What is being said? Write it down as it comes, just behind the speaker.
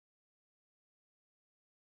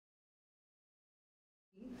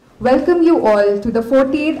welcome you all to the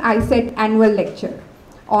 48th ISET annual lecture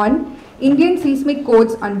on Indian Seismic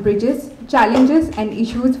Codes on Bridges, Challenges and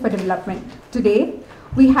Issues for Development. Today,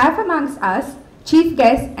 we have amongst us chief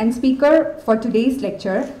guest and speaker for today's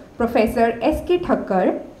lecture, Professor S.K.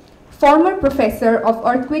 Thakkar, former Professor of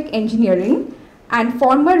Earthquake Engineering and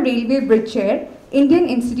former Railway Bridge Chair, Indian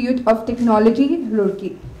Institute of Technology,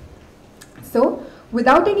 Roorkee. So,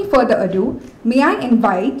 without any further ado, may I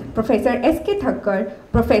invite Professor S.K. Thakkar,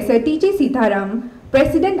 Professor T.J. Sitharam,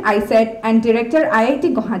 President ISET and Director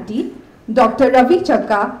IIT Guwahati, Dr. Ravi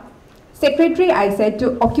Chakka, Secretary ISET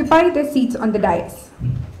to occupy their seats on the dais.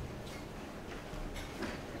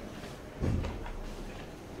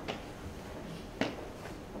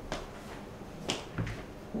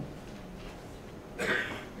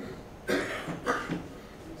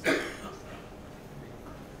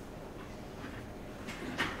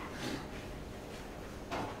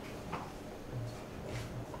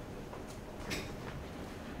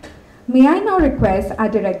 May I now request our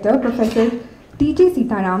Director, Professor T.J.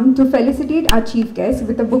 Sitharam, to felicitate our chief guest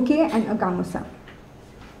with a bouquet and a gamusa.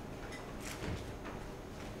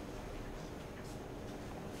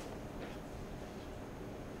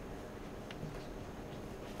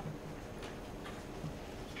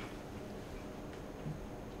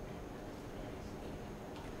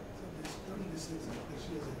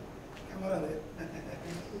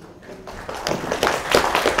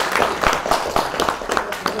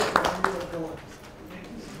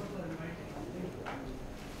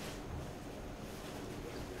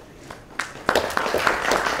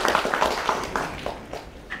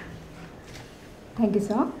 Thank you,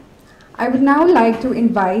 sir. I would now like to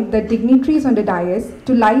invite the dignitaries on the dais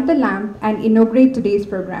to light the lamp and inaugurate today's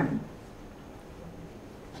program.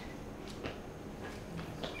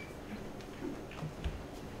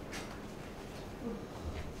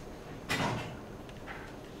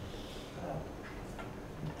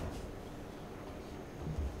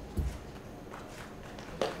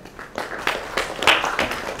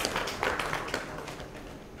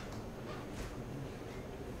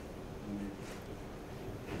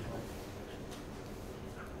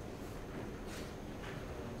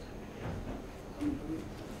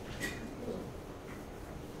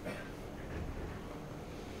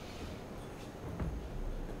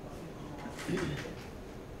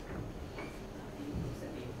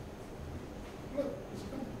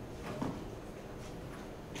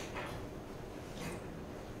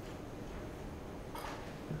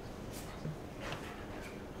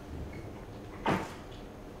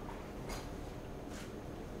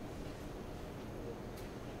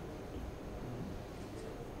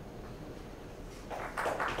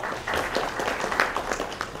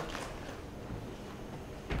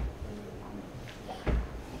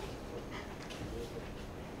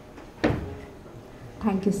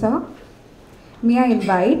 Thank you, sir. May I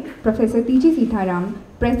invite Professor T.J. Sitharam,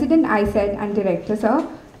 President ISET and Director, sir,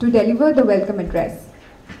 to deliver the welcome address.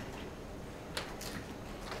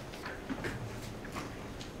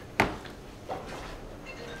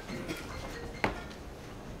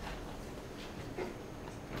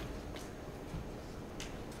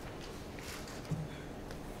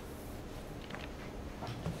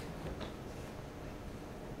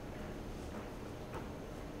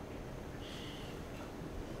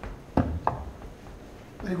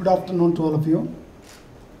 Good afternoon to all of you.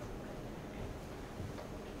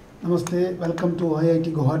 Namaste, welcome to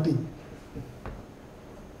IIT Guwahati.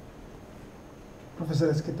 Professor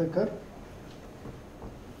S.K. Thakkar,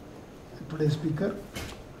 today's speaker.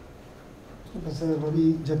 Professor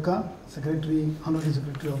Ravi Chakka, Secretary, Honorary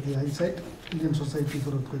Secretary of the ISET, Indian Society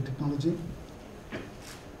for Earthquake Technology,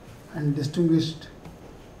 and distinguished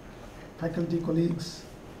faculty colleagues,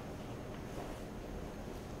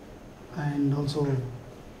 and also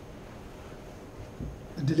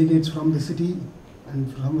delegates from the city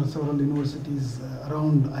and from several universities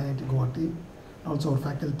around IIT Guwahati, also our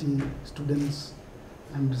faculty, students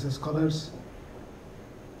and research scholars.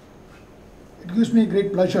 It gives me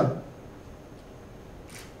great pleasure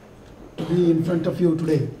to be in front of you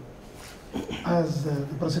today as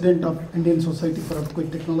the President of Indian Society for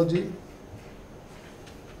Earthquake Technology.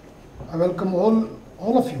 I welcome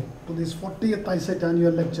all of you to this 40th ISET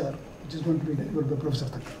annual lecture, which is going to be delivered by Professor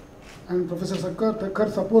Thakkar. And Professor Thakkar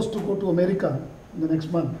is supposed to go to America in the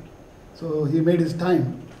next month. So he made his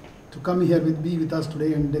time to come here be with us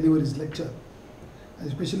today and deliver his lecture. I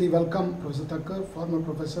especially welcome Professor Thakkar, former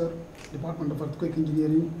Professor, Department of Earthquake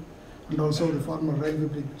Engineering, and also the former Railway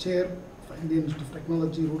Bridge Chair for Indian Institute of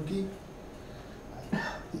Technology, Roorkee.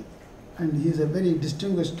 And he is a very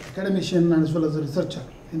distinguished academician as well as a researcher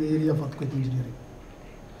in the area of earthquake engineering,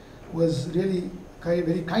 who has really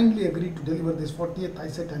very kindly agreed to deliver this 40th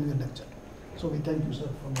ISET annual lecture. So we thank you, sir,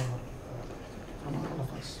 from all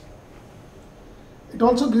of us. It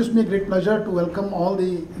also gives me great pleasure to welcome all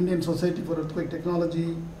the Indian Society for Earthquake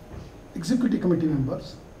Technology Executive Committee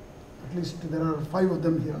members. At least there are 5 of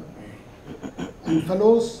them here. And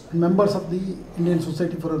fellows and members of the Indian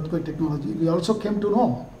Society for Earthquake Technology. We also came to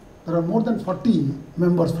know there are more than 40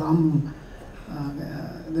 members from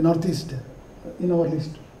the Northeast in our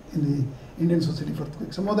list in the Indian Society for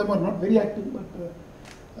Earthquake. Some of them are not very active,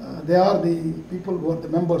 but they are the people who are the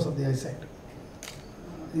members of the ISET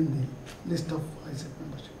in the list of ISET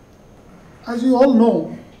membership. As you all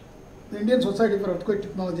know, the Indian Society for Earthquake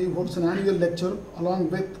Technology holds an annual lecture along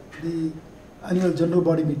with the annual general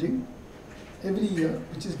body meeting every year,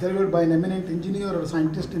 which is delivered by an eminent engineer or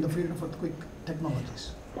scientist in the field of earthquake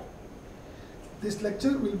technologies. This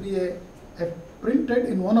lecture will be printed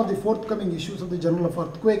in one of the forthcoming issues of the Journal of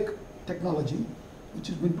Earthquake Technology, which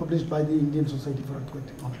has been published by the Indian Society for Earthquake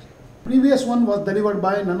Technology. Previous one was delivered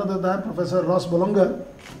by none other than Professor Ross Bolongar,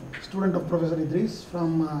 student of Professor Idris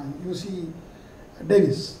from UC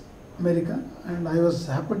Davis, America, and I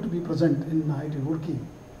happened to be present in IIT Roorkee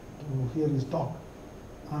to hear his talk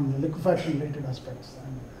on liquefaction related aspects,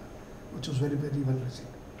 and which was very, very well received.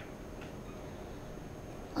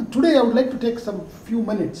 And today I would like to take some few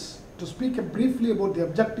minutes to speak briefly about the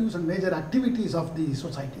objectives and major activities of the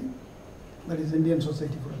society, that is Indian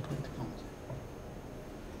Society for Earthquake Technology.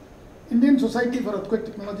 Indian Society for Earthquake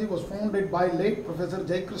Technology was founded by late Professor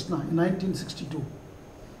Jai Krishna in 1962.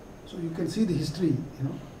 So you can see the history,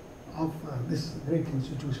 of this great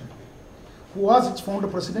institution, who was its founder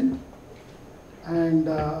president, and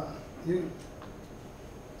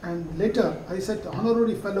later ISET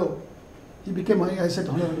honorary fellow. He became ISET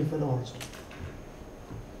honorary fellow also.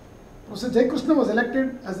 Professor Jai Krishna was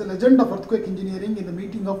elected as the legend of earthquake engineering in the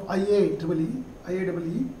meeting of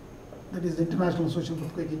IAEE, that is the International Association of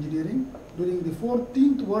Earthquake Engineering, during the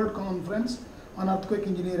 14th World Conference on Earthquake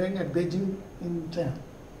Engineering at Beijing in China.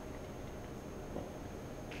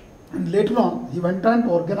 And later on, he went on to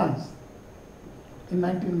organize in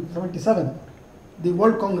 1977 the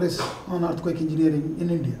World Congress on Earthquake Engineering in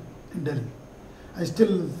India, in Delhi. I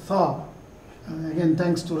still saw, again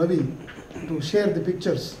thanks to Ravi, to share the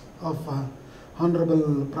pictures of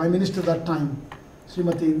Honorable Prime Minister that time,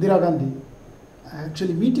 Srimati Indira Gandhi,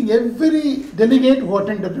 actually meeting every delegate who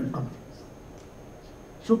attended the conference.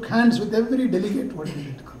 Shook hands with every delegate who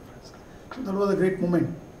attended the conference. So that was a great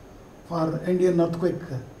moment for Indian Earthquake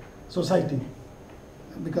Society,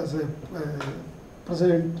 because the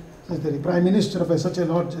Prime Minister of such a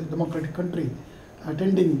large democratic country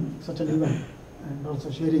attending such an event and also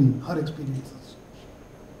sharing her experiences.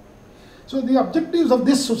 So the objectives of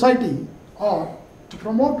this society are to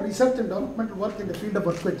promote research and development work in the field of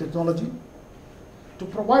earthquake technology, to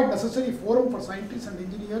provide necessary forum for scientists and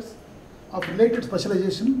engineers of related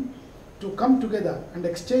specialization to come together and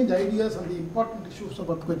exchange ideas on the important issues of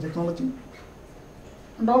earthquake technology,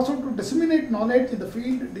 and also to disseminate knowledge in the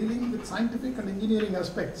field dealing with scientific and engineering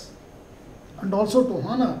aspects, and also to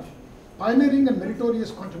honor pioneering and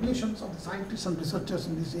meritorious contributions of the scientists and researchers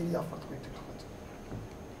in this area of earthquake technology.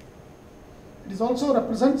 It also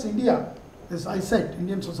represents India, this ISET,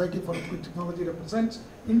 Indian Society for Earthquake Technology, represents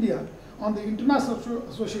India on the International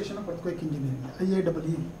Association of Earthquake Engineering,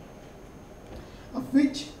 IIEE, of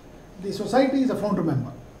which the society is a founder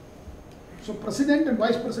member. So President and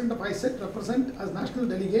Vice President of ISET represent as National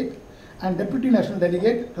Delegate and Deputy National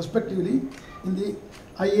Delegate respectively in the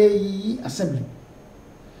IAEE Assembly.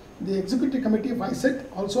 The Executive Committee of ISET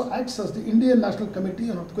also acts as the Indian National Committee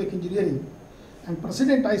on Earthquake Engineering, and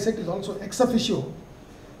President ISET is also ex officio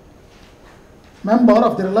member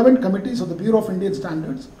of the relevant committees of the Bureau of Indian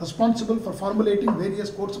Standards, responsible for formulating various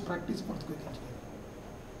codes of practice of earthquake engineering.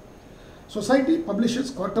 Society publishes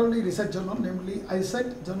quarterly research journal, namely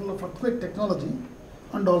ISET Journal of Earthquake Technology,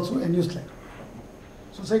 and also a newsletter.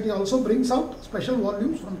 Society also brings out special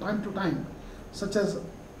volumes from time to time, such as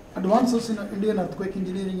Advances in Indian Earthquake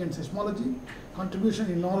Engineering and Seismology, contribution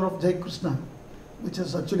in honor of Jai Krishna, which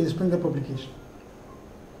is actually a Springer publication,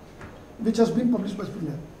 which has been published by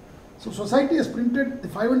Springer. So society has printed the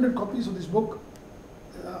 500 copies of this book,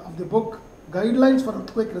 Guidelines for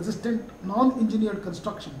Earthquake Resistant Non-Engineered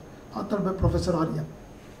Construction, authored by Professor Arya.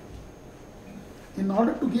 In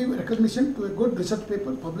order to give recognition to a good research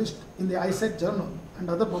paper published in the ISET journal and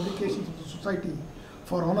other publications of the society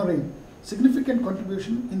for honoring significant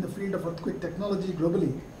contribution in the field of earthquake technology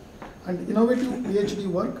globally and innovative PhD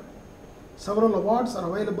work, several awards are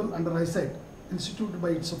available under ISET, instituted by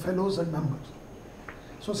its fellows and members.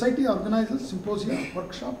 Society organizes symposia,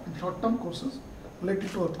 workshop, and short-term courses related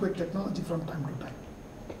to earthquake technology from time to time.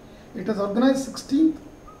 It has organized 16th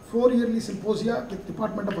 4-yearly symposia with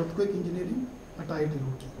Department of Earthquake Engineering at IIT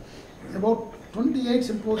Roorkee. About 28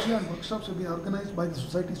 symposia and workshops have been organized by the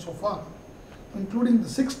society so far, including the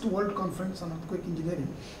 6th World Conference on Earthquake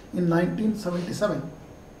Engineering in 1977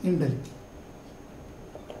 in Delhi.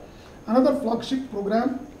 Another flagship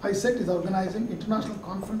program, ISET, is organizing International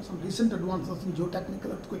Conference on Recent Advances in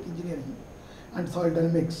Geotechnical Earthquake Engineering and Soil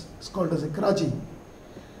Dynamics. It's called as ICRAGI.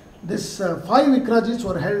 This 5 ICRAGIs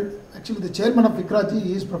were held. Actually, the chairman of ICRAGI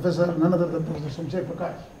is none other than Professor Shamsher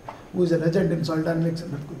Prakash, who is a legend in soil dynamics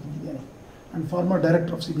and earthquake engineering and former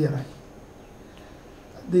director of CBRI.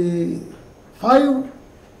 The 5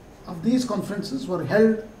 of these conferences were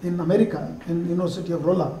held in America, in University of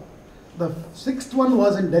Roorkee. The 6th one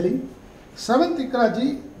was in Delhi. 7th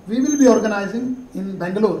ICRAGI we will be organizing in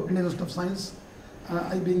Bangalore, Indian Institute of Science,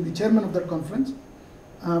 I being the chairman of that conference,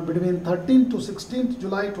 between 13th to 16th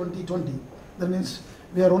July 2020. That means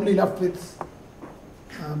we are only left with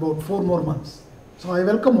about 4 more months. So I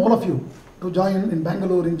welcome all of you to join in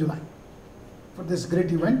Bangalore in July for this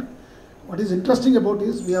great event. What is interesting about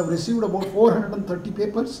is we have received about 430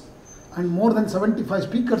 papers and more than 75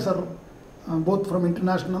 speakers are both from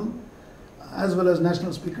international as well as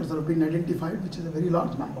national speakers have been identified, which is a very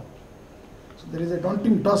large number. So there is a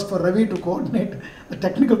daunting task for Ravi to coordinate the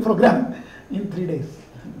technical program in 3 days.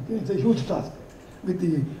 Okay, it's a huge task with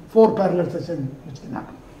the 4 parallel sessions which can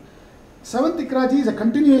happen. 7th ICRAGI is a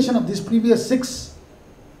continuation of these previous 6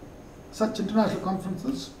 such international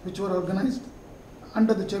conferences which were organized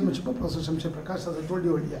under the chairmanship of Professor Shamsher Prakash, as I told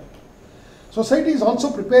you earlier. Society is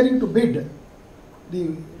also preparing to bidding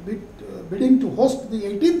to host the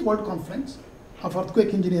 18th World Conference of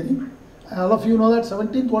Earthquake Engineering. All of you know that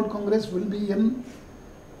 17th World Congress will be in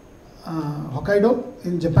Hokkaido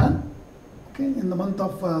in Japan, okay, in the month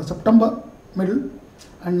of September, middle.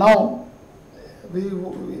 And now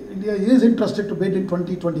India is interested to bid in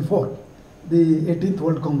 2024, the 18th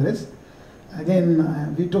World Congress.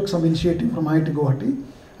 Again, we took some initiative from IIT Guwahati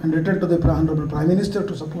and returned to the Honorable Prime Minister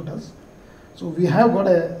to support us. So we have got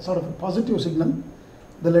a sort of a positive signal.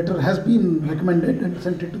 The letter has been recommended and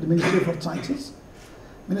sent it to the Ministry of Earth Sciences.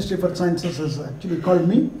 Ministry of Earth Sciences has actually called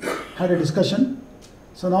me, had a discussion.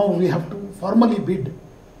 So now we have to formally bid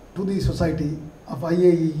to the society of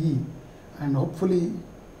IAEE, and hopefully,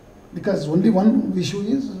 because only one issue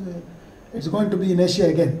is, it's going to be in Asia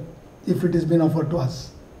again, if it has been offered to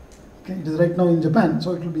us. Okay, it is right now in Japan,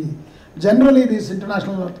 so it will be, generally these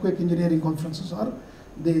international earthquake engineering conferences are,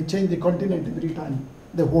 they change the continent every time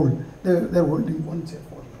they hold, they're holding once every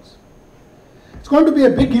 4 years. It's going to be a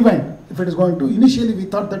big event if it is going to. Initially we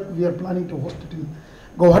thought that we are planning to host it in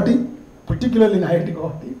Guwahati, particularly in IIT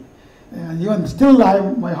Guwahati. Even still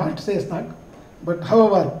my heart says that, but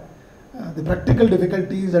however, the practical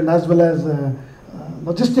difficulties and as well as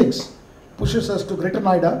logistics pushes us to Greater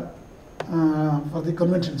Noida for the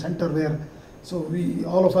convention center, where so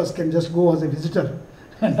all of us can just go as a visitor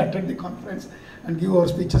and attend the conference and give our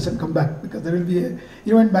speeches and come back, because there will be an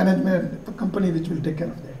event management company which will take care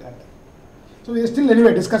of the entire thing. So we are still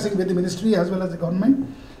anyway discussing with the ministry as well as the government,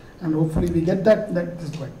 and hopefully we get that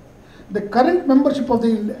this way. The current membership of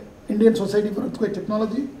the Indian Society for Earthquake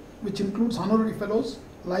Technology, which includes honorary fellows,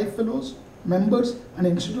 life fellows, members and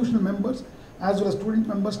institutional members as well as student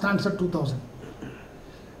members, stands at 2,000.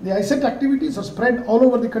 The ISET activities are spread all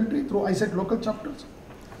over the country through ISET local chapters.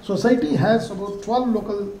 Society has about 12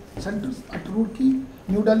 local centers at Roorkee,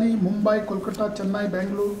 New Delhi, Mumbai, Kolkata, Chennai,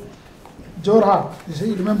 Bangalore, Jorhat. You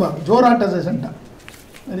see, remember, Jorhat as a center,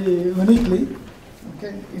 very uniquely.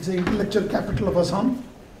 Okay, it's the intellectual capital of Assam.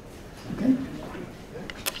 Okay,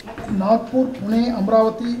 Nagpur, Pune,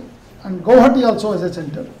 Amravati, and Guwahati also as a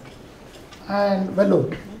center, and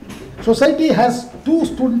Vellore. Society has 2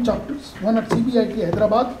 student chapters, one at CBIT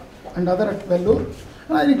Hyderabad and other at Vellore.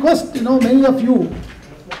 And I request, many of you,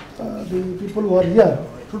 the people who are here,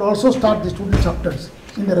 should also start the student chapters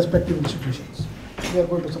in their respective institutions. We are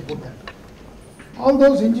going to support that. All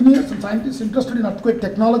those engineers and scientists interested in earthquake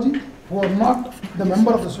technology who are not the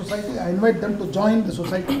member of the society, I invite them to join the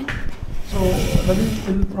society. So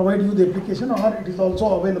Ravi will provide you the application, or it is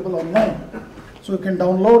also available online. So you can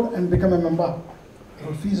download and become a member.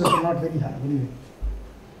 Our fees are not very high anyway.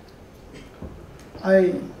 I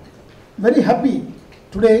am very happy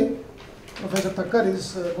today Professor Thakkar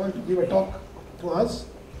is going to give a talk to us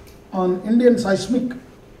on Indian seismic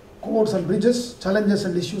codes and bridges, challenges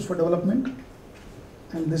and issues for development.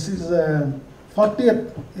 And this is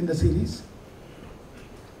 40th in the series.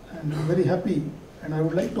 And I'm very happy. And I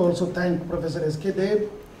would like to also thank Professor S.K. Dev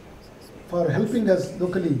for helping us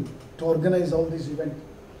locally to organize all these events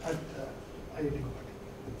at IIT Roorkee.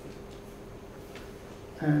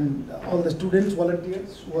 And all the students,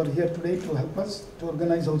 volunteers who are here today to help us to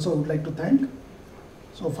organize also, I would like to thank.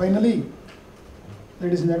 So finally,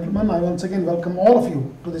 ladies and gentlemen, I once again welcome all of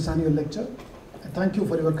you to this annual lecture. I thank you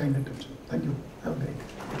for your kind attention. Thank you. Have a great day.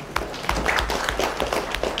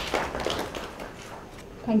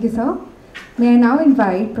 Thank you, sir. May I now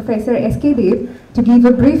invite Professor S.K. Dev to give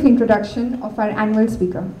a brief introduction of our annual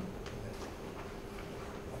speaker.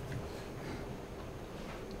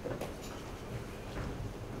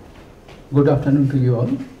 Good afternoon to you all.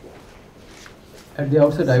 At the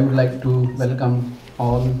outset, I would like to welcome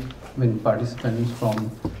all participants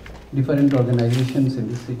from different organizations in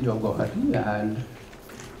the city of Guwahati and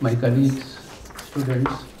my colleagues,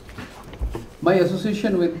 students. My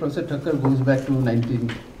association with Professor Thakkar goes back to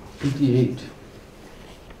 1988.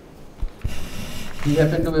 He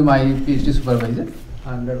happened to be my PhD supervisor,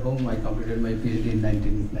 under whom I completed my PhD in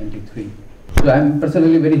 1993. So I am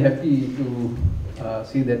personally very happy to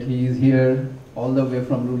see that he is here all the way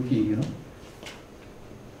from Roorkee,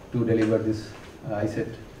 to deliver this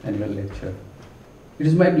ISET annual lecture. It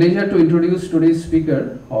is my pleasure to introduce today's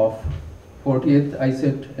speaker of 40th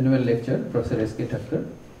ISET annual lecture, Professor S.K. Thakkar.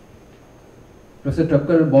 Professor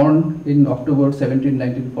Thakkar, born in October 17,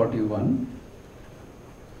 1941,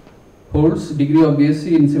 holds degree of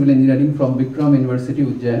BSc in Civil Engineering from Bikram University,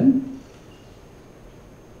 Ujjain,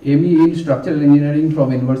 ME in Structural Engineering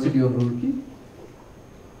from University of Roorkee,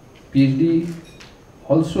 PhD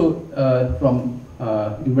also from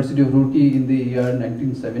University of Roorkee in the year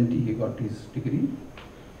 1970 he got his degree.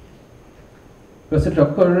 Professor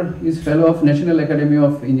Thakkar is Fellow of National Academy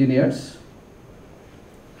of Engineers.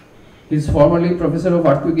 He is formerly Professor of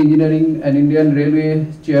Earthquake Engineering and Indian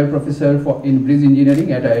Railway Chair Professor in Bridge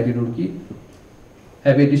Engineering at IIT Roorkee.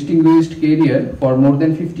 Have a distinguished career for more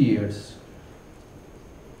than 50 years.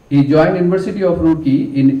 He joined University of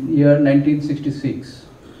Roorkee in year 1966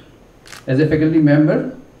 as a faculty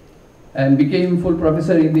member and became full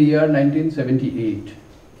professor in the year 1978.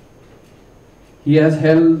 He has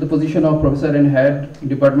held the position of Professor and Head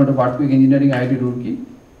Department of Earthquake Engineering, IIT Roorkee,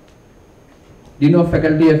 Dean of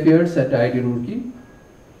Faculty Affairs at IIT Roorkee.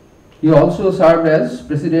 He also served as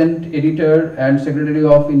President, Editor and Secretary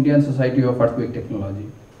of Indian Society of Earthquake Technology.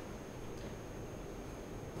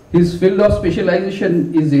 His field of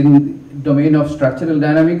specialization is in the domain of structural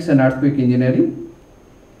dynamics and earthquake engineering.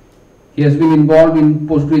 He has been involved in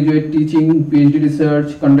postgraduate teaching, PhD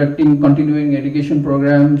research, conducting continuing education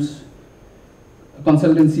programs,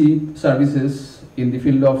 consultancy services in the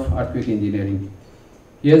field of earthquake engineering.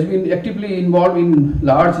 He has been actively involved in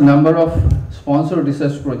large number of sponsored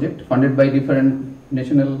research projects funded by different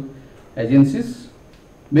national agencies.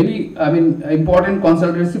 Many, important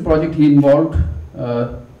consultancy projects he involved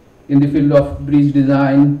in the field of bridge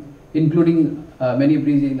design, including many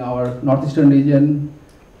bridges in our northeastern region,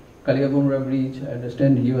 Kaligabumra Bridge. I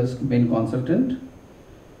understand he was main consultant.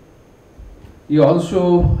 He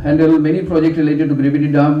also handled many projects related to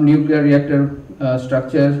gravity dam, nuclear reactor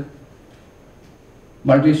structure,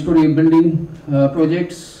 multi-story building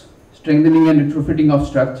projects, strengthening and retrofitting of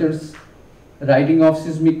structures, writing of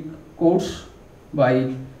seismic codes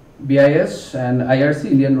by BIS and IRC,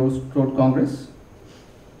 Indian Road Congress.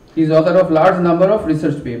 He is author of large number of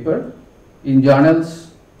research papers in journals,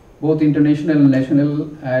 both international, national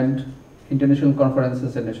and international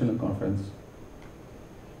conferences and national conference.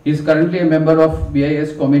 He is currently a member of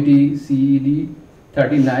BIS Committee CED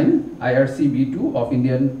 39 IRC B2 of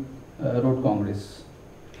Indian Road Congress.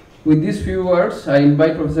 With these few words, I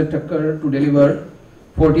invite Professor Thakkar to deliver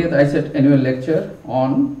 40th ISET annual lecture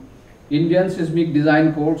on Indian seismic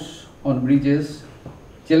design codes on bridges,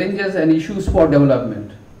 challenges and issues for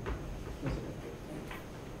development.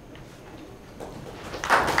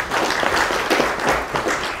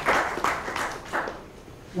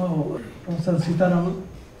 Now, Professor Sitaraman,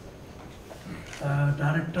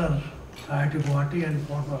 Director, IIT Guwahati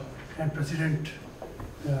and President,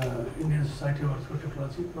 Indian Society of Earthquake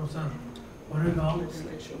Technology. Professor Varegaon,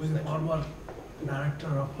 who is a former Director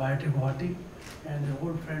of IIT Guwahati and an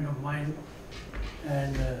old friend of mine,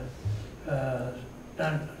 and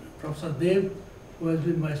Professor Dev, who has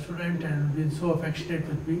been my student and been so affectionate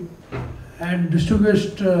with me, and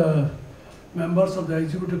distinguished members of the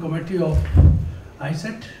Executive Committee of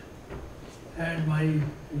ISET, and my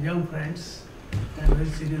young friends and very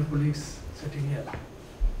senior colleagues sitting here.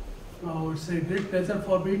 Now it's a great pleasure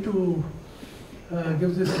for me to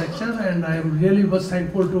give this lecture, and I am really most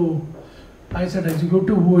thankful to ISET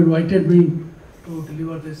Executive who invited me to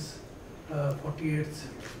deliver this 48th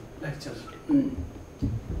lecture.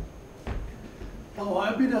 Now I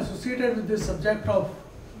have been associated with this subject of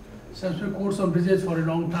seismic codes on bridges for a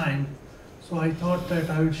long time, so I thought that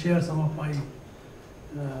I would share some of my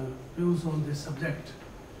views on this subject.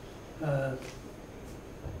 Now,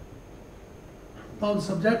 the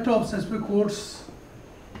subject of seismic codes,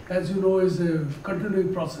 as you know, is a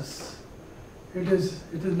continuing process. It is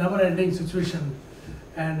never-ending situation,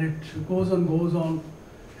 and it goes on,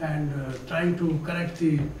 and trying to correct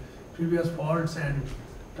the previous faults and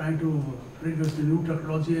trying to bring us the new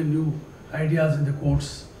technology and new ideas in the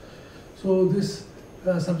codes. So this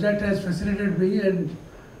subject has fascinated me, and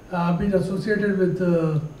I've been associated with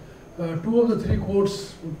 2 of the 3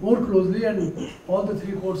 codes more closely, and all the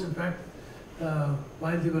 3 codes, in fact,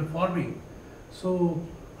 while they were forming. So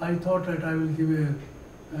I thought that I will give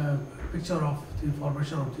a picture of the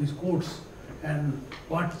formation of these codes and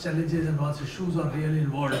what challenges and what issues are really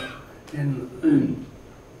involved in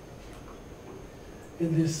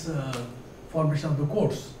this formation of the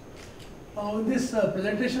codes. Now, in this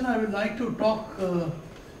presentation, I would like to talk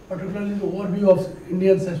particularly the overview of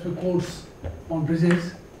Indian seismic codes on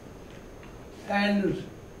bridges and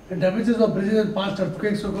the damages of bridges in past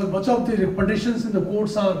earthquakes, because much of the recommendations in the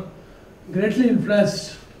codes are greatly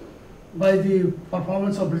influenced by the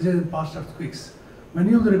performance of bridges in past earthquakes.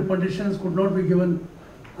 Many of the recommendations could not be given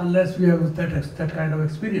unless we have that kind of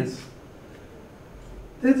experience.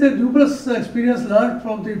 There is a numerous experience learned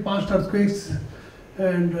from the past earthquakes,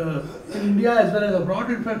 and in India as well as abroad,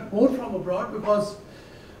 in fact more from abroad, because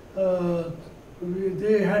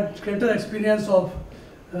they had greater experience of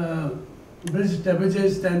bridge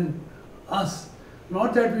damages than us.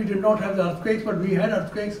 Not that we did not have the earthquakes, but we had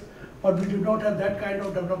earthquakes, but we did not have that kind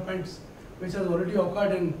of developments which has already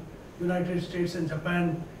occurred in United States and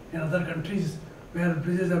Japan and other countries where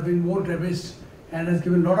bridges have been more damaged, and has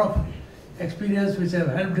given a lot of experience which have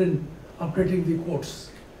helped in updating the codes.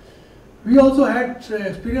 We also had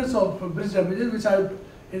experience of bridge damages which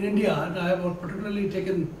in India, and I have particularly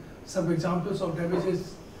taken some examples of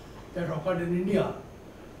damages that occurred in India.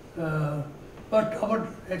 But our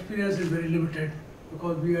experience is very limited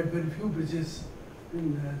because we had very few bridges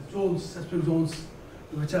in zones, seismic zones,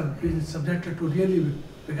 which have been subjected to really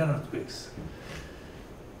bigger earthquakes.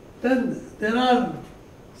 Then there are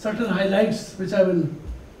certain highlights which I will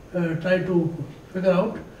try to figure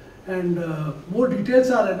out, and more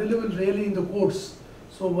details are available really in the codes,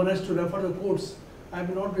 so one has to refer the codes. I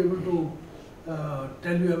may not be able to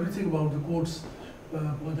tell you everything about the codes,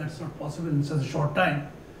 but that's not possible in such a short time.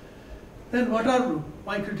 Then what are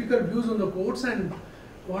my critical views on the codes, and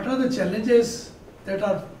what are the challenges that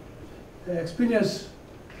are experienced,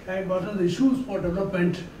 and what are the issues for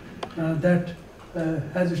development that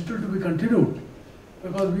has still to be continued,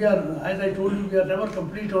 because we are, as I told you, we are never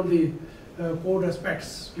complete on the code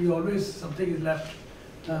aspects. We always, something is left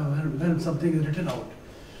when something is written out.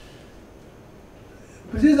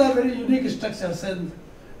 Bridges are very unique structures, and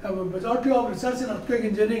majority of research in earthquake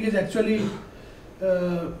engineering is actually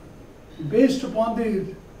based upon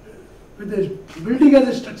with the building as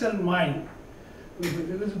a structure in mind.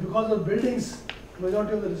 Because of buildings,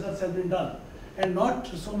 majority of the research has been done, and not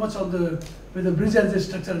so much on with the bridge as a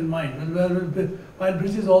structure in mind. While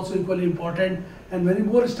bridge is also equally important, and many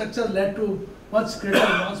more structures led to much greater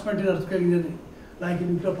advancement in earthquake engineering, like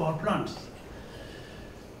in nuclear power plants.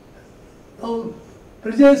 Now,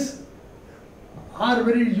 bridges are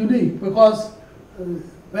very unique because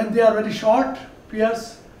when they are very short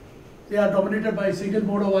piers, they are dominated by single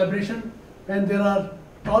mode of vibration. When there are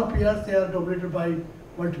tall piers, they are dominated by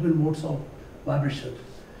multiple modes of vibration.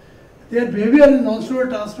 Their behavior in non-slowed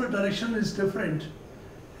transfer direction is different,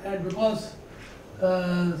 and because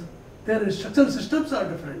their structural systems are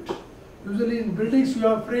different. Usually in buildings you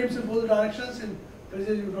have frames in both directions, in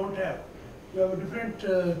bridges you don't have. You have a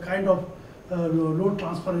different kind of load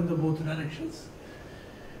transfer in the both directions.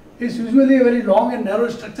 It's usually a very long and narrow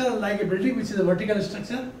structure, like a building which is a vertical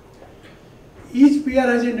structure. Each pier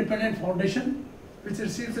has an independent foundation which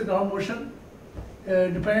receives the ground motion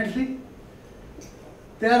independently.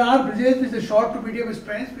 There are bridges with a short to medium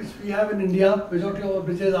spans which we have in India. Majority of our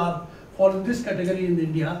bridges fall in this category in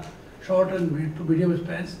India, short and to medium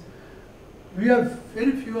spans. We have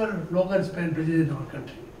very fewer longer span bridges in our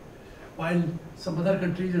country, while some other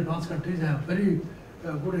countries, advanced countries, have very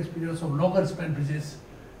good experience of longer span bridges.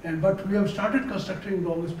 But we have started constructing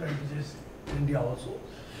longer span bridges in India also.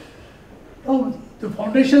 Now, the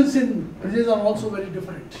foundations in bridges are also very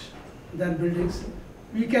different than buildings.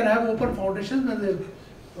 We can have open foundations when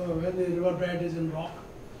the river bed is in rock.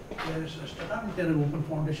 There is a strata, we can have open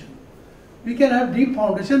foundation. We can have deep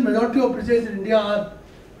foundation. Majority of bridges in India are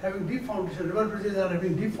having deep foundation. River bridges are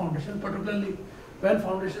having deep foundation, particularly well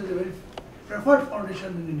foundation is a very preferred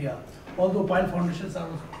foundation in India. Although pile foundations are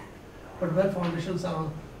also but well foundations are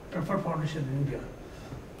preferred foundation in India.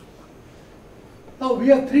 Now we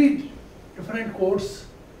have 3 different codes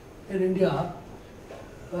in India,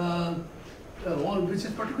 one which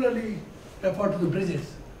is particularly referred to the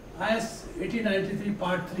bridges. IS 1893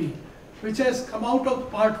 Part 3, which has come out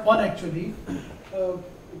of Part 1 actually.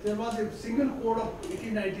 There was a single code of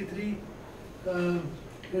 1893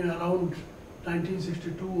 in around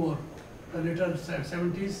 1962 or the later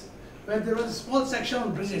 70s, where there was a small section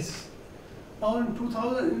on bridges. Now in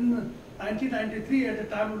 1993, at the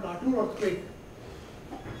time of Latur earthquake,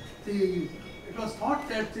 it was thought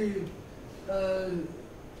that the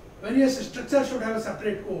various structures should have a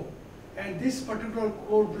separate code, and this particular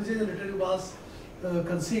code, bridges and littering, was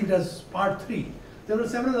conceived as Part 3. There were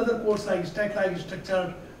several other codes like stack-like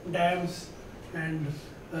structure, dams, and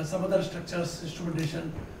some other structures,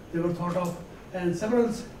 instrumentation they were thought of, and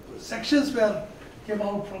several sections came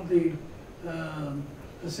out from the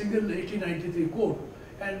single 1893 code.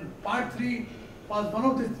 And Part 3 was one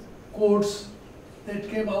of the codes that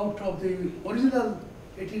came out of the original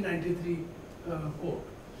 1893 code,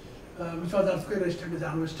 which was earthquake resistant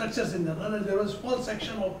design with structures in general, and there was a small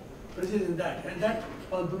section of bridges in that, and that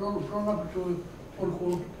was blown up to a full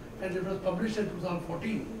code, and it was published in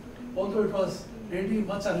 2014, although it was really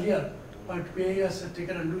much earlier, but BIS has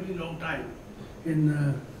taken a really long time in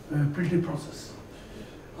printing process.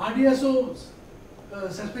 RDSO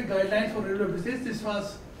seismic guidelines for railway bridges, this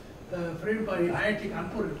was framed by IIT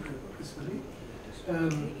Kanpur principally,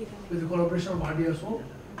 with the collaboration of RDSO,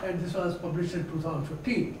 and this was published in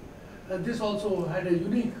 2015. And this also had a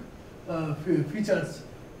unique features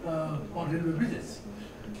for railway bridges.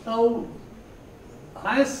 Now,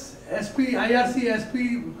 IRC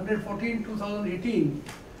SP 114/2018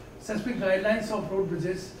 seismic guidelines of road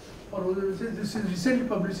bridges for road bridges. This is recently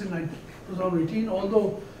published in 2018.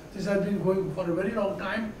 Although this has been going for a very long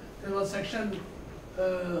time, there was section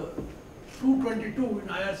 222 in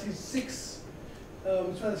IRC 6,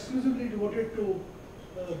 which was exclusively devoted to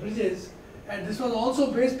bridges, and this was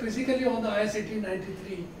also based basically on the IS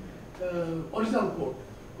 1893 original code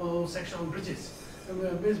section on bridges.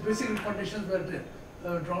 Basic recommendations were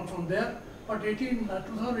drawn from there, but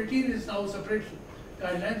 2018 is now separate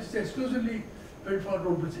guidelines exclusively built for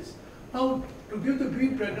road bridges. Now, to give the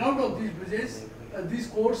brief background of these bridges, these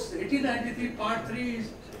codes, 1893 Part 3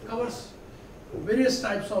 covers various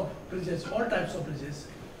types of bridges, all types of bridges,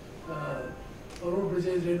 road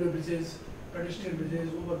bridges, railway bridges, pedestrian bridges,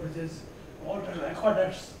 over bridges, all types of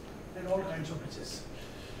aqueducts, and all kinds of bridges.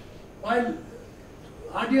 While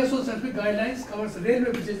RDSO seismic guidelines covers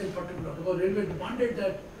railway bridges in particular, because railway demanded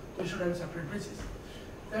that they should have separate bridges.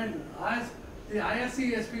 Then as the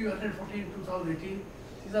IRC SP 114/2018,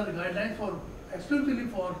 these are the guidelines for exclusively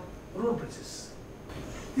for road bridges.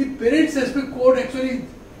 The parent seismic code actually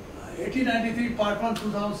 1893 Part 1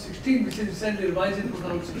 2016, which is recently revised in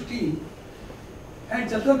 2016, had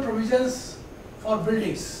general provisions for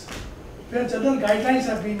buildings, where general guidelines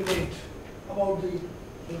have been made about the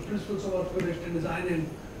principles of earthquake resistant design and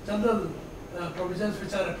general provisions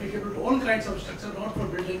which are applicable to all kinds of structure, not for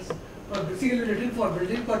buildings, but basically written for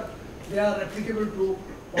building, but they are applicable to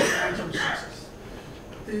all kinds of structures.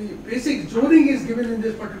 The basic zoning is given in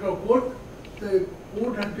this particular code. The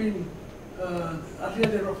code had been, earlier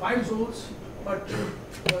there were 5 zones, but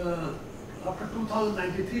after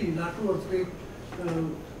 2093, Latur earthquake,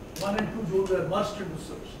 1 and 2 zones were merged into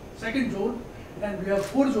second zone, and we have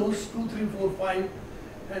 4 zones, 2, 3, 4, 5,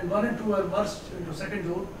 and 1 and 2 were merged into second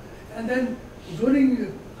zone. And then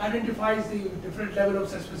zoning identifies the different level of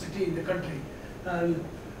seismicity in the country. And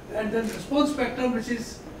then response spectrum, which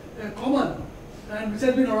is common and which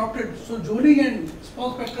has been adopted. So zoning and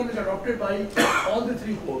response spectrum is adopted by all the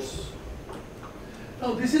 3 codes.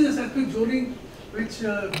 Now this is a seismic zoning which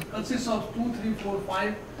consists of 2, 3, 4,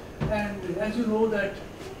 5, and as you know that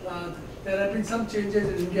there have been some changes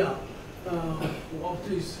in India of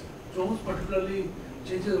these zones, particularly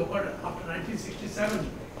changes occurred after 1967,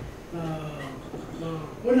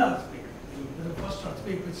 Kona earthquake, the first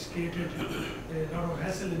earthquake which created a lot of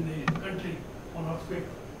hassle in the country on earthquake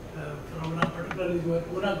phenomena, particularly where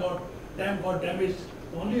Kona dam got damaged,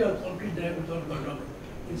 only a concrete dam got damaged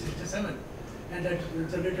in 67, and that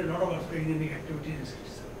generated a lot of earthquake activity in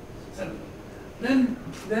 67. Then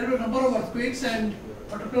there were a number of earthquakes, and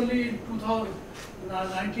particularly in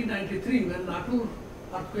 1993 when Latur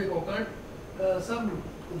earthquake occurred, some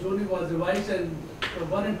zoning was revised, and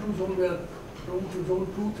 1 and 2 zones were moved to zone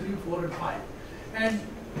 2, 3, 4, and 5. And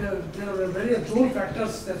there were various zone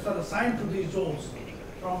factors that were assigned to these zones,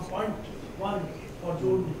 from 0.1 for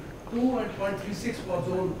zone 2 and 0.36 for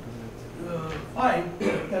zone 5.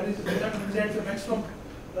 That represents the maximum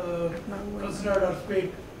considered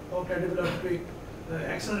earthquake or credible earthquake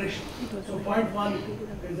acceleration. So 0.1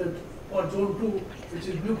 is for zone 2, which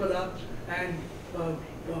is blue color, and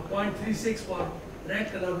 0.36 for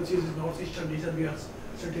red color, which is northeastern region. We are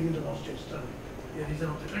sitting in the northeastern region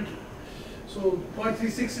of the country. So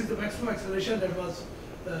 0.36 is the maximum acceleration that was.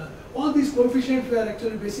 All these coefficients were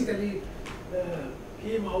actually basically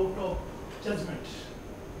came out of judgment.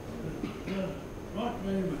 Not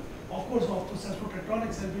very much. Of course,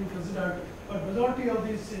 seismotectonics has been considered, but majority of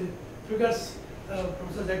these figures,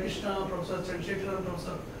 Professor Jaykrishna, Professor Chandrasekharan,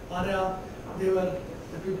 Professor Arya, they were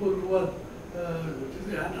the people who were,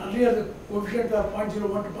 and earlier the coefficient were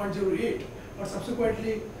 0.01 to 0.08, but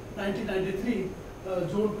subsequently 1993,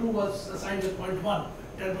 zone 2 was assigned as 0.1,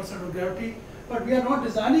 10% of gravity. But we are not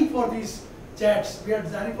designing for these jets, we are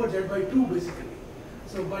designing for jet by 2 basically.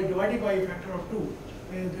 So by dividing by a factor of 2,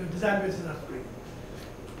 the design basis earthquake.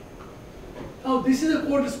 Now this is a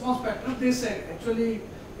cold response factor. This actually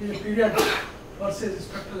is a period versus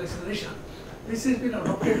spectral acceleration. This has been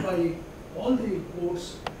adopted by all the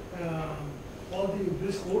courts, all the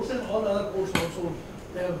BIS courts and all other courts also.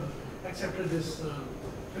 They have accepted this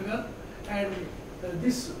figure. And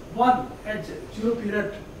this 1 at 0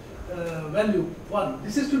 period value 1.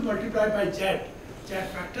 This is to multiply by jet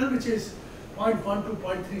factor, which is 0.1 to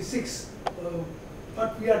 0.36.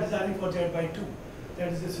 But we are designing for jet by 2.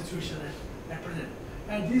 That is the situation at present.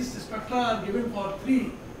 And these spectra are given for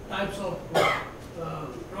 3 types of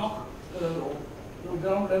rock,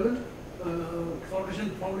 ground level,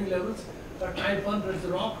 formation founding levels. Type 1, that is the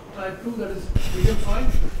rock. Type 2, that is medium soil.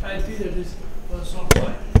 Type 3, that is soft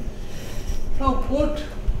soil. Now, code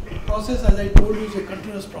process, as I told you, is a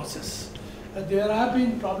continuous process. There have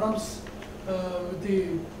been problems with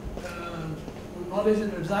the knowledge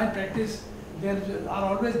and design practice. There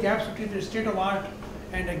are always gaps between the state of art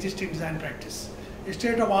and existing design practice. The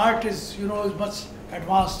state of art is, is much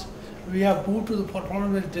advanced. We have moved to the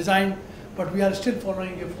performance-based design, but we are still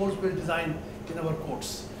following a force-based design in our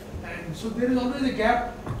courts. And so there is always a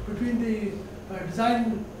gap between the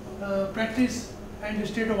design practice and the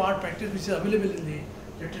state of art practice, which is available in the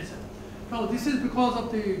literature. Now this is because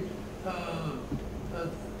of the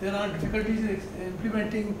there are difficulties in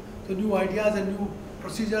implementing the new ideas and new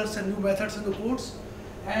procedures and new methods in the courts,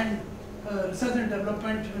 and research and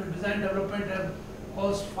development, design development have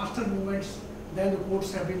caused faster movements than the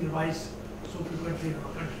courts have been revised so frequently in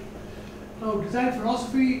our country. Now design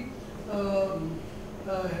philosophy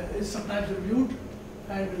is sometimes reviewed,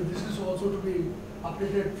 and this is also to be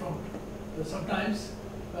updated from sometimes,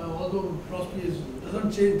 although philosophy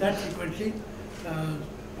doesn't change that frequently,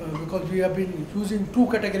 because we have been using 2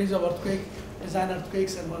 categories of earthquake, design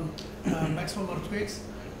earthquakes and 1 maximum earthquakes,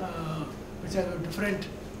 which have different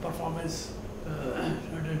performance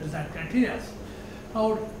design criteria.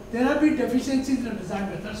 Now, there have been deficiencies in the design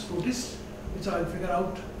methods noticed, which I will figure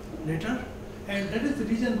out later, and that is the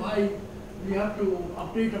reason why we have to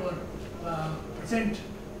update our present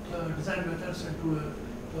design methods into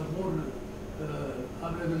a more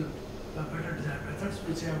available better design methods,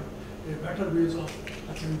 which have better ways of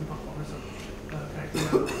achieving the performance of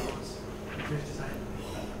criteria based design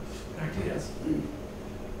criteria.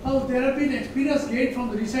 Now, there have been experience gained from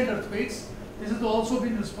the recent earthquakes. This has also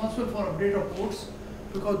been responsible for update of codes,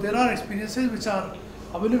 because there are experiences which are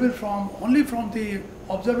available only from the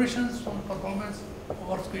observations from performance of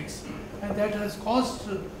earthquakes, and that has caused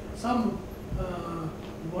some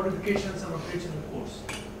modifications and updates in the course.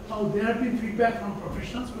 Now, there have been feedback from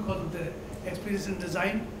professionals because of their experience in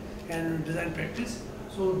design and design practice.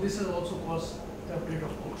 So this has also caused the update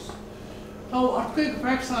of course. Now, earthquake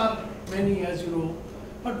effects are many, as you know,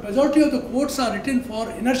 but majority of the codes are written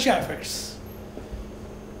for inertia effects.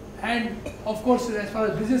 And of course, as far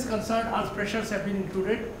as business is concerned, earth pressures have been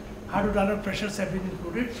included, hydrodynamic pressures have been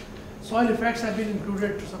included, soil effects have been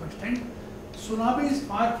included to some extent. Tsunamis,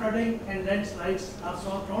 fire flooding, and landslides are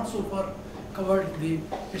not so far covered in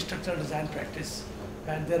the structural design practice,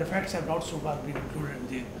 and their effects have not so far been included in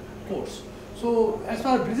the course. So, as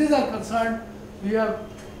far as bridges are concerned, we have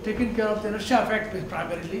taken care of the inertia effect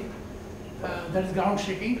primarily, that is ground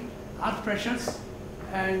shaking, earth pressures,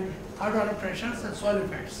 and hydrodynamic pressures, and soil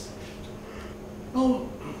effects. Now,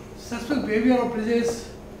 seismic behavior of bridges,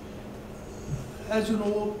 as you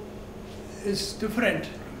know, is different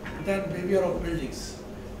than behavior of buildings.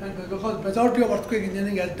 And because majority of earthquake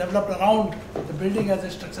engineering has developed around the building as a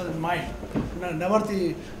structure in mind, never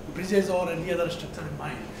the bridges or any other structure in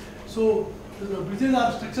mind. So the bridges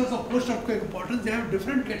are structures of post-earthquake importance. They have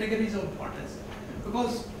different categories of importance,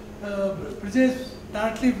 because bridges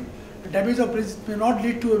directly, damage of bridges may not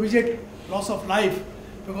lead to immediate loss of life,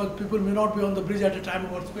 because people may not be on the bridge at a time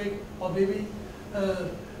of earthquake, or maybe,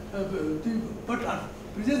 but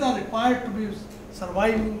bridges are required to be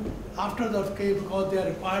surviving after the earthquake because they are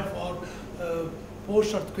required for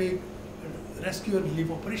post-earthquake rescue and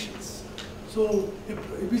relief operations. So if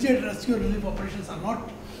immediate rescue and relief operations are not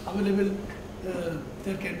available,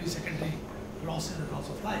 there can be secondary losses and loss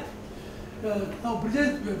of life. Now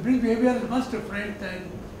bridge behavior is much different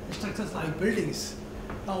than structures like buildings.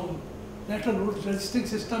 Now lateral load resisting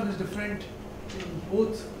system is different in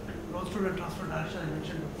both longitude and transfer direction I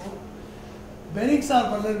mentioned before. Bearings are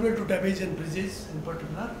vulnerable to damage in bridges in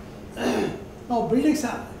particular. Now buildings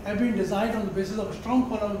have been designed on the basis of a strong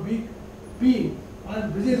column weak beam.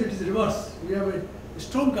 On bridges it is reverse. We have a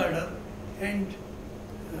strong girder and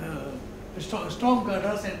strong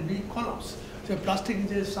girders and weak columns. So plastic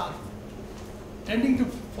hinges are tending to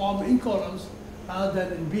form in columns rather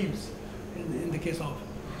than in beams in the case of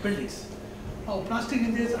buildings. Now plastic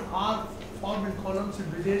hinges are formed in columns in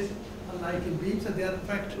bridges unlike in beams, and they are in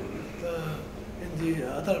fact in the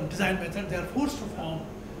other design method they are forced to form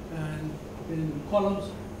in columns,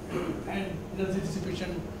 and energy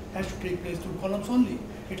dissipation has to take place through columns only.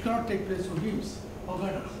 It cannot take place through beams or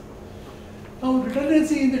girders. Now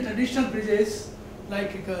redundancy in the traditional bridges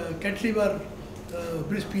like cantilever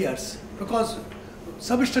bridge piers, because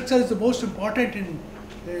substructure is the most important in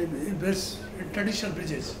traditional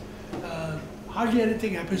bridges. Hardly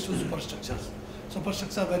anything happens to superstructures.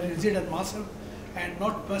 Superstructures are very rigid and massive, and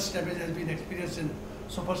not much damage has been experienced in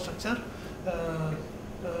superstructure.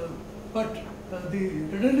 But the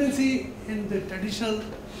redundancy in the traditional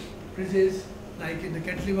bridges, like in the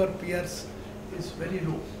cantilever piers, is very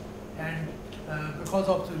low. And because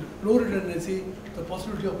of the low redundancy, the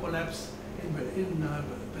possibility of collapse in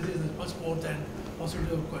bridges is much more than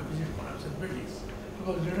possibility of immediate collapse in buildings,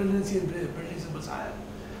 because redundancy in buildings is much higher.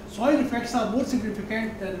 Soil effects are more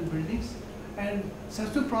significant than in buildings, and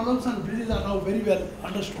seismic problems on bridges are now very well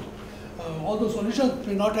understood. Although solutions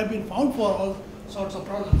may not have been found for all sorts of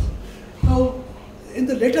problems. Now, in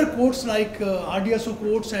the later codes like RDSO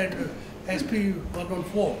codes and SP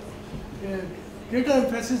 114, greater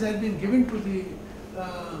emphasis has been given to the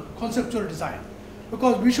conceptual design,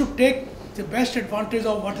 because we should take the best advantage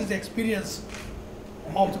of what is the experience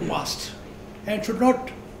of the past and should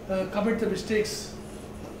not commit the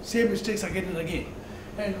same mistakes again and again.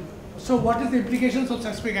 And so what is the implications of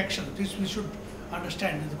seismic action? This we should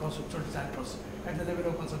understand in the conceptual design process, at the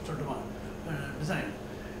level of conceptual design.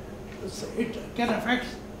 So it can affect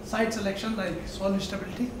site selection like soil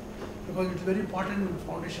stability, because it is very important in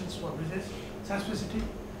foundations for bridges, seismicity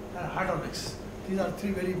and hydraulics. These are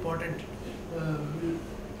three very important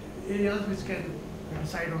areas which can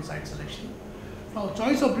decide on site selection. Now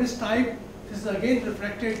choice of bridge type, this is again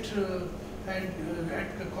reflected and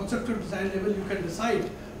at conceptual design level you can decide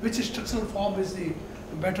which structural form is the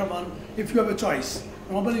better one if you have a choice.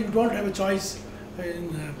 Normally you don't have a choice in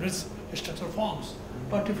bridge structural forms,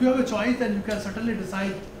 but if you have a choice then you can certainly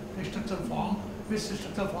decide the structural form, which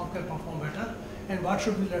structural form can perform better, and what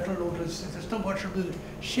should be the lateral load resisting system, what should be the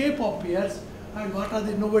shape of piers, and what are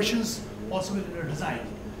the innovations possible in your design.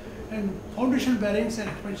 And foundation bearings and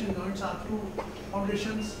expansion joints are two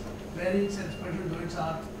foundations, bearings and expansion joints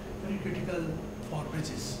are very critical for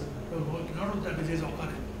bridges. A lot of damages occur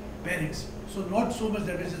in bearings, so not so much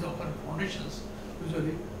damages occur in foundations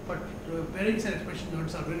usually, but bearings and expansion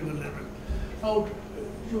joints are very vulnerable. Now,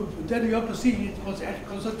 then you have to see it was at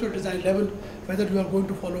conceptual design level whether you are going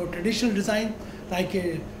to follow a traditional design like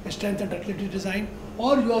a strength and ductility design,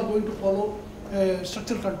 or you are going to follow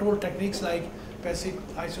structural control techniques like passive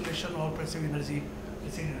isolation or passive energy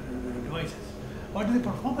devices. What is the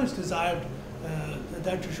performance desired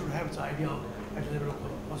that you should have the idea of at the level of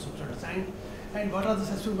conceptual design, and what are the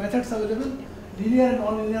seismic methods available? Linear and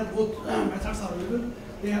non-linear both methods are available.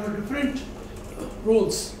 They have a different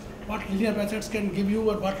roles. What linear methods can give you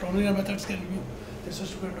and what non-linear methods can give you. This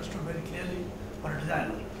is to be understood very clearly for a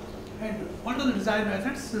designer. And what are the design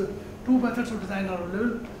methods? Two methods of design are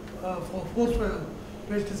available for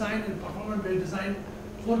force-based design and performance-based design.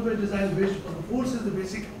 Force-based design is based upon the force is the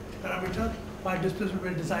basic parameter, while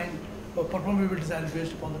displacement-based design or performance-based design is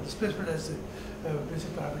based upon the displacement as the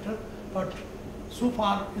basic parameter. But so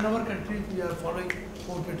far in our country we are following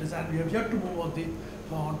force-based design. We have yet to move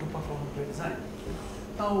on to performance-based design.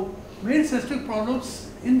 Now, main seismic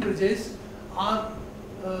problems in bridges are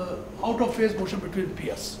out of phase motion between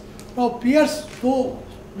piers. Now, piers, though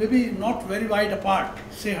maybe not very wide apart,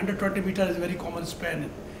 say 120 meters is a very common span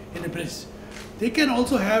in a bridge, they can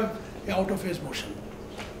also have a out of phase motion.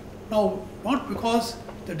 Now, not because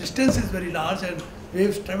the distance is very large and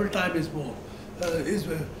waves travel time is more,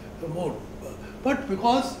 But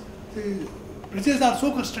because the bridges are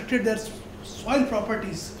so constructed, their soil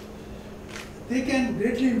properties, they can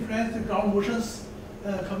greatly influence the ground motions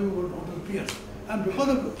coming onto the piers. And because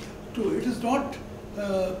of, it is not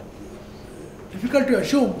difficult to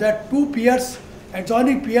assume that two piers,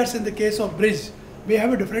 adjoining piers in the case of bridge, may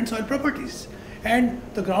have a different soil properties. And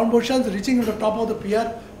the ground motions reaching to the top of the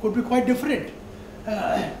pier could be quite different.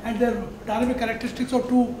 And their dynamic characteristics of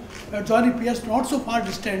two adjoining piers not so far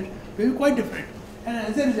distant may be quite different. And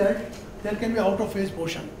as a result, there can be out of phase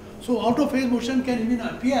motion. So out of phase motion can even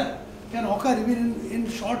appear, can occur even in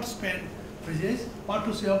short span bridges, or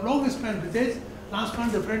to say of long span bridges. Last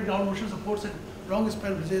one, different ground motion supports and long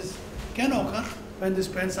span bridges can occur when the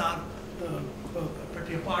spans are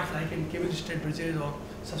pretty apart, like in cable state bridges or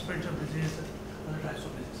suspension bridges and other types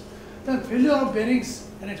of bridges. The failure of bearings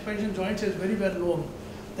and expansion joints is very well known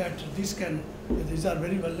that these are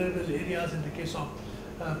very vulnerable areas in the case of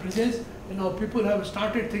bridges. You know, people have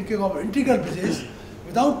started thinking of integral bridges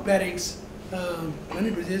without bearings.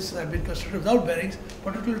 Many bridges have been constructed without bearings,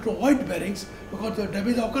 particularly to avoid bearings, because the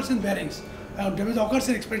damage occurs in bearings. Damage occurs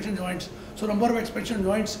in expansion joints. So number of expansion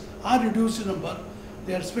joints are reduced in number,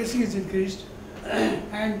 their spacing is increased,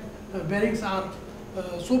 and bearings are,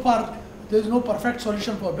 so far there is no perfect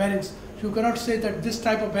solution for bearings. You cannot say that this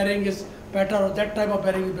type of bearing is better or that type of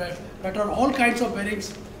bearing is better. All kinds of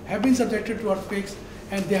bearings have been subjected to earthquakes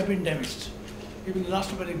and they have been damaged. Even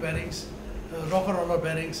elastomeric bearings, rocker roller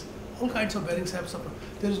bearings, all kinds of bearings have suffered.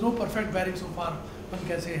 There is no perfect bearing so far one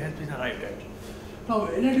can say has been arrived at. Now,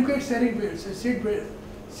 inadequate seating widths,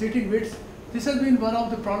 this has been one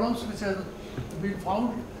of the problems which has been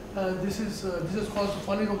found. This is caused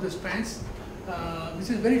falling of the spans, which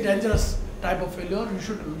is very dangerous type of failure.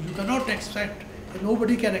 You cannot expect, and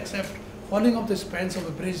nobody can accept falling of the spans of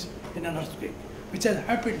a bridge in an earthquake, which has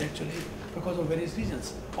happened actually because of various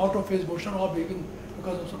reasons, out of phase motion or even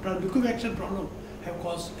because of some liquefaction problem have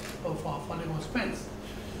caused falling of spans.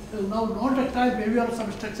 Now, non-ductile behavior of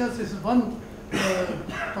some structures is one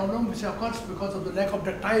problem which occurs because of the lack of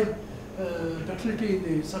ductility in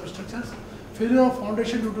the substructures. Failure of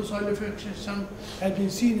foundation due to soil liquefaction has been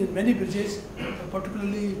seen in many bridges,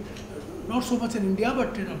 particularly not so much in India,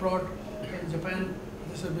 but in abroad, in Japan,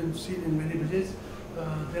 this has been seen in many bridges.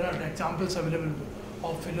 There are examples available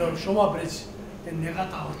of failure of Shoma Bridge in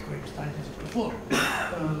Nagata earthquake, 1964,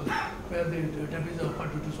 where the damage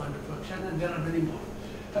occurred due to soil liquefaction, and there are many more.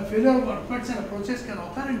 A failure of abutments and approaches can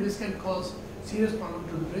occur, and this can cause serious problem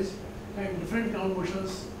to the bridge, and different ground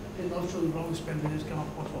motions in also long span bridges can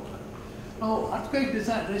of course occur. Now, earthquake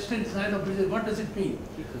resistant design of bridges, what does it mean?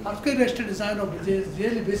 Earthquake resistant design of bridges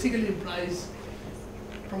really basically implies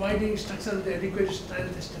providing structure with adequate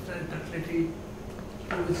strength, stiffness, and ductility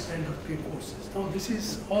to withstand earthquake forces. Now, this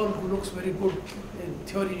is all looks very good in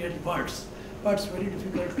theory and words, but it's very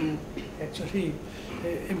difficult to actually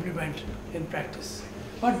implement in practice.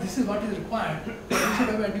 But this is what is required. It should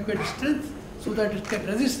have adequate strength so that it can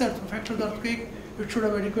resist the effect of the earthquake. It should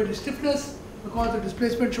have adequate stiffness because the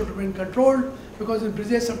displacement should have been controlled. Because in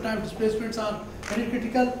bridges sometimes displacements are very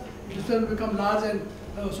critical. Displacement become large and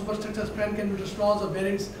superstructure span can be dislodged or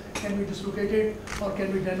bearings can be dislocated or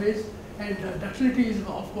can be damaged. And ductility is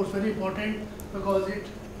of course very important because it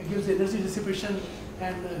gives energy dissipation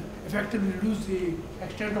and effectively reduce the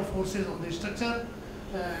extent of forces on the structure.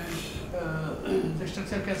 And the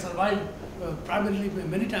structure can survive primarily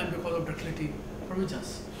many times because of ductility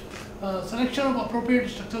provisions. Selection of appropriate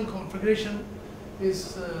structural configuration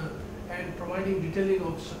is and providing detailing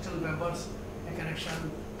of structural members and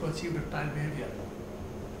connection to achieve ductile behavior.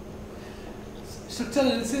 Structural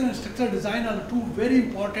analysis and structural design are two very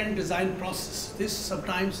important design processes. This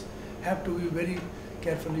sometimes have to be very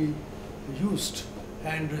carefully used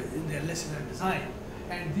and in the analysis and design.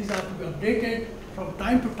 And these are to be updated from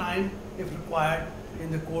time to time if required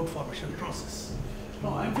in the code formation process.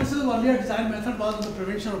 Now, emphasis of earlier design method was on the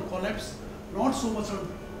prevention of collapse, not so much on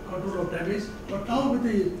control of damage, but now with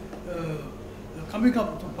the coming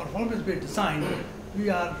up to performance-based design, we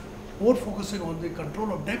are more focusing on the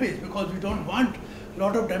control of damage because we don't want a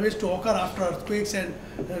lot of damage to occur after earthquakes and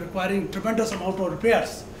requiring tremendous amount of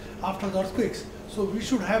repairs after the earthquakes. So we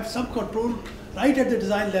should have some control right at the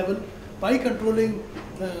design level by controlling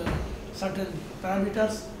certain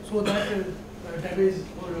parameters so that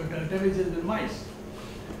damage is minimized.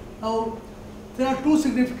 Now, there are two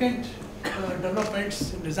significant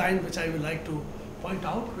developments in design which I would like to point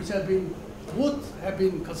out, which have been, both have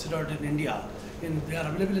been considered in India. They are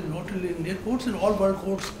available in not only Indian courts, in all world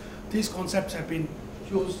courts, these concepts have been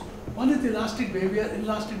used. One is the elastic behavior and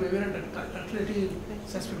ductility in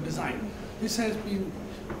seismic design. This has been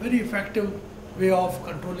very effective way of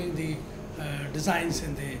controlling the designs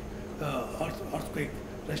in the earthquake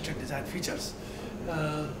resistant design features.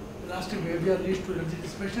 Elastic behavior leads to energy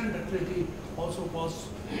dissipation, ductility also causes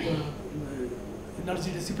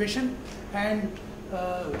energy dissipation, and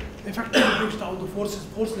effectively brings down the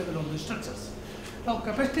force level of the structures. Now,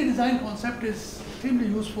 capacity design concept is extremely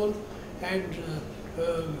useful and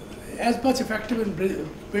as much effective in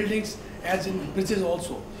buildings as in bridges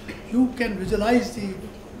also. You can visualize the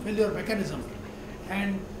failure mechanism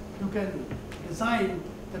and you can design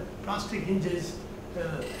the plastic hinges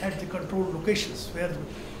at the controlled locations where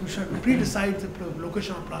you should pre-decide the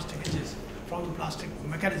location of plastic hinges from the plastic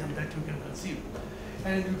mechanism that you can conceive.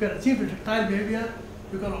 And you can achieve the ductile behavior,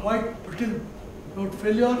 you can avoid brittle load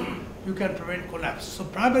failure, you can prevent collapse. So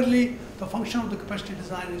primarily the function of the capacity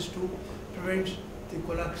design is to prevent the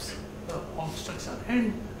collapse of structure.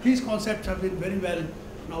 And these concepts have been very well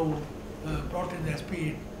now brought in the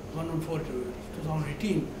SP 114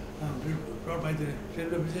 2018, brought by the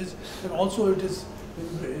railway bridges, and also it is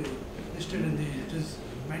listed in the, it is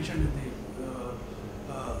mentioned in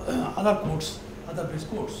the other codes, other bridge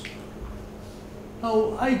codes.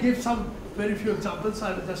 Now I give some very few examples.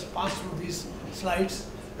 I will just pass through these slides.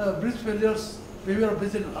 Bridge failures, behavior of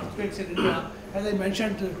bridge in earthquakes in India. As I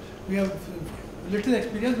mentioned, we have little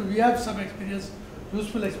experience, but we have some experience,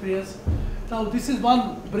 useful experience. Now this is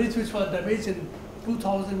one bridge which was damaged in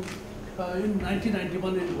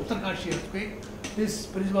 1991 in Uttarkashi earthquake. This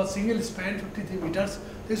bridge was single span, 53 meters.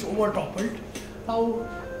 This over toppled. Now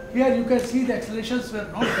here you can see the accelerations were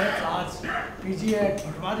not that large. PG at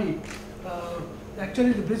Bhatwari.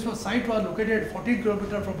 Actually the bridge site was located at 14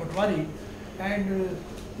 kilometers from Bhatwari, and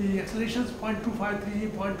the accelerations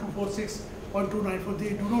 0.253, 0.246, 0.294, they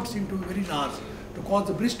do not seem to be very large to cause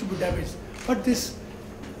the bridge to be damaged. But this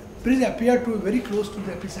bridge appeared to be very close to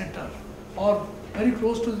the epicenter, or very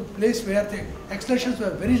close to the place where the accelerations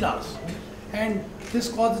were very large. And this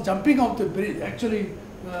caused the jumping of the bridge, actually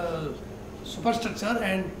superstructure,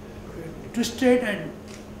 and twisted and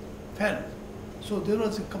fell. So there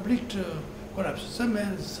was a complete collapse.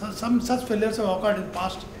 Some such failures have occurred in the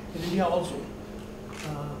past in India also.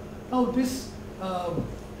 Now this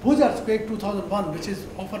Bhuj earthquake 2001, which is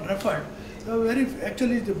often referred,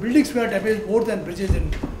 actually the buildings were damaged more than bridges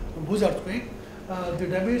in Bhuj earthquake. The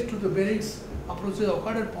damage to the bearings approaches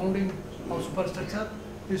occurred at pounding of superstructure.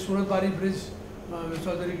 The Suratbari bridge, which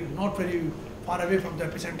was not very far away from the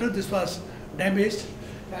epicenter, this was damaged,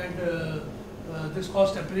 and this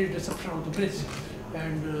caused temporary disruption of the bridge.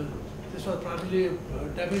 And this was primarily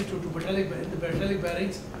damage due to metallic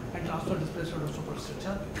bearings and transfer displacement of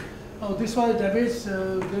superstructure. Now this was damaged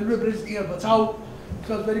railway bridge near Bachau, which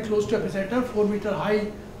was very close to epicenter, 4-meter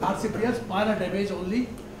high RC piers, minor damage only.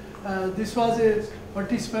 This was a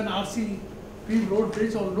multi-span RC beam road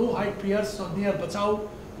bridge on low height piers near Bachau,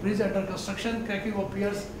 bridge under construction, cracking of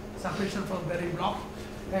piers, separation from bearing block.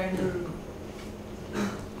 And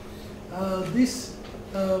this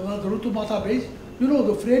was the Rutumata bridge. You know,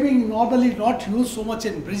 the framing normally not used so much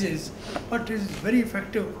in bridges, but is very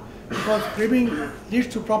effective because framing leads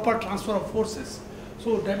to proper transfer of forces.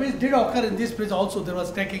 So damage did occur in this bridge also, there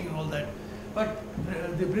was cracking and all that, but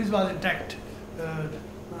the bridge was intact,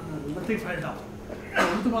 nothing fell down.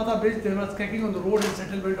 Rutumata bridge, there was cracking on the road and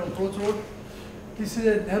settlement of Roach Road. This is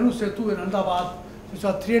a Nehru Setu in Ahmedabad, which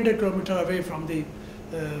was 300 kilometers away from the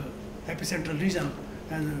epicentral region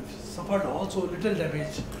and suffered also little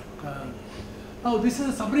damage. Now this is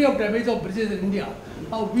a summary of damage of bridges in India.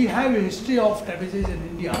 Now we have a history of damages in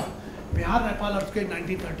India. Bihar Nepal earthquake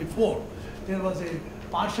 1934, there was a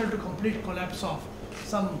partial to complete collapse of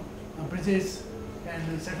some bridges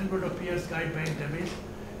and settlement of piers, guide bank damage,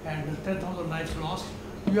 and 10,000 lives lost.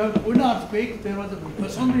 You have Koina earthquake, there was a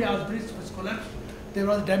Masonry Arch bridge which collapsed. There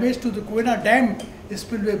was damage to the Koina Dam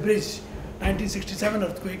spillway bridge, 1967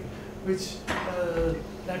 earthquake, which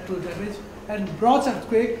led to damage. And Broch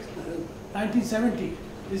earthquake, 1970.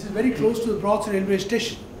 This is very close to the Broch railway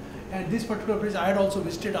station. And this particular bridge I had also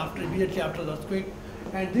visited immediately after the earthquake.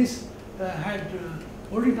 And this had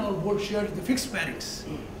holding down board sheared the fixed bearings.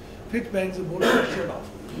 Fixed bearings, the board were sheared off.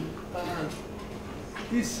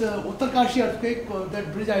 This Uttarkashi earthquake,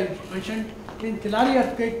 that bridge I mentioned, in Tilari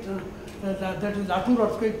earthquake, that is Latur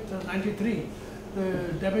earthquake 93,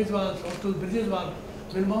 the damage was, to the bridges was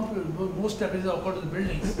minimum, most damages occurred to the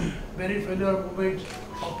buildings, bearing failure movement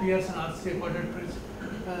of piers and RC accorded bridge.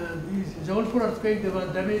 The Jabalpur earthquake, there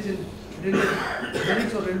was damage in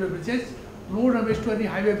bearings of railway bridges, no damage to any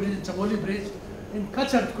highway bridge in Chamoli bridge. In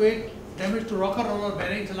Kutch earthquake, damage to rocker roller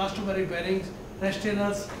bearings, elastomeric bearings,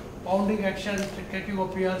 retainers, pounding action, cracking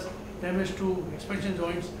of piers, damage to expansion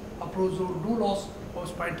joints, approach road, no loss of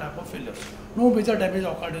spine type of failures. No major damage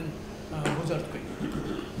occurred in was earthquake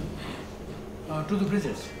to the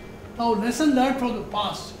bridges. Now, lesson learned from the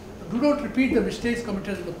past, do not repeat the mistakes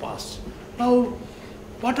committed in the past. Now,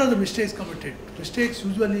 what are the mistakes committed? Mistakes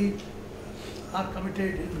usually are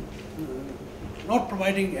committed in not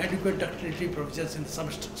providing adequate ductility provisions in the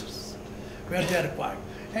substructures where they are required.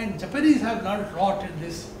 And Japanese have learned a lot in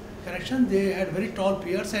this correction. They had very tall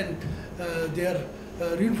piers, and their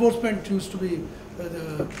reinforcement used to be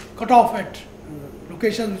cut off at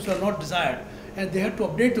locations which were not desired. And they had to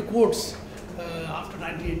update the codes after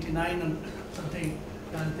 1989 and something.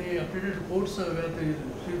 And they updated the codes where the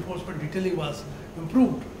reinforcement detailing was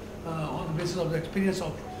improved on the basis of the experience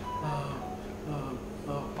of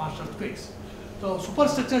past earthquakes. So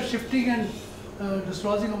superstructure shifting and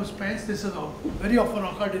dislodging of spans, this is very often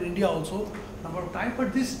occurred in India also, number of times,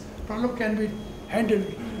 but this problem can be handled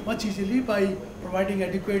much easily by providing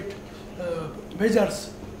adequate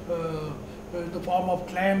measures in the form of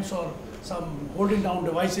clamps or some holding down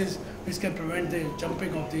devices which can prevent the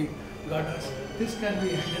jumping of the girders. This can be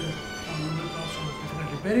handled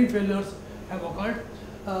difficultly. Bearing failures have occurred.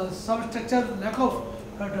 Substructure, lack of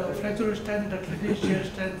fracture strength, ductility, shear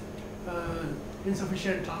strength,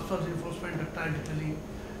 insufficient transfer reinforcement, ductile detailing.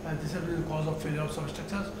 This has been the cause of failure of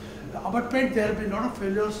substructures. The abutment, there have been a lot of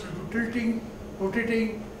failures due to tilting,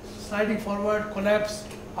 rotating, sliding forward, collapse,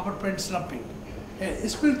 abutment slumping.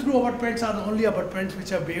 Spill through abutments are the only abutments which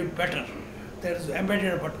have behaved better. There is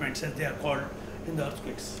embedded abutments, as they are called in the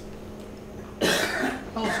earthquakes.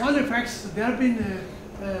 Now, soil effects, there have been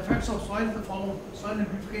effects of soil in the form of soil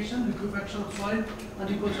liquefaction, liquefaction of soil,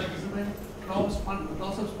 unequal surface,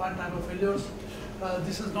 loss of span type of failures.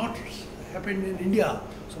 This has not happened in India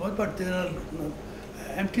so much, but there are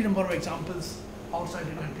empty number of examples outside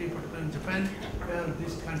the country, particularly in Japan, where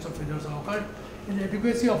these kinds of failures have occurred.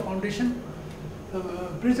 Inadequacy of foundation,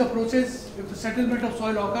 bridge approaches, if the settlement of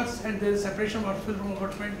soil occurs and there is separation of earthfill from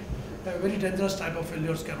abutment, very dangerous type of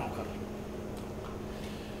failures can occur.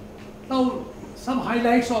 Now, some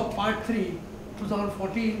highlights of part 3,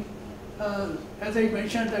 2014. As I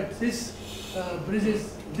mentioned, that this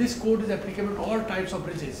this code is applicable to all types of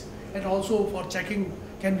bridges, and also for checking,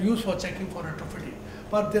 can be used for checking for retrofitting.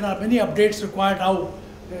 But there are many updates required now.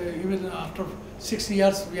 Even after 6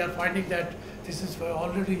 years, we are finding that this is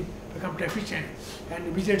already become deficient, and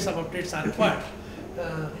immediate some updates are required.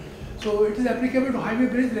 So it is applicable to highway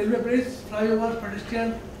bridge, railway bridge, flyovers,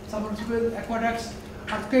 pedestrian, submersible, aqueducts,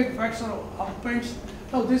 earthquake effects on abutments.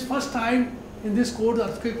 Now, this first time in this code, the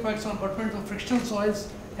earthquake effects on abutments of frictional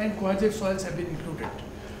soils and cohesive soils have been included.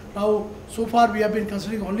 Now, so far we have been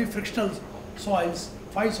considering only frictional soils,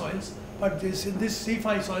 5 soils, but in this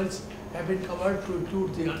C5 soils have been covered to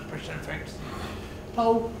include the earth pressure effects.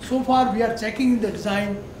 Now, so far we are checking the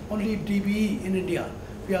design only DBE in India.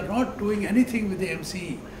 We are not doing anything with the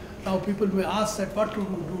MCE. Now, people may ask that what do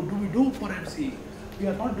we do for MCE? We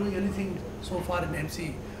are not doing anything so far in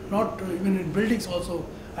MCE. Not even in buildings also,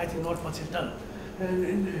 I think not much is done.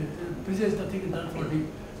 In bridges, nothing is done for the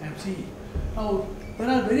MCE. Now, there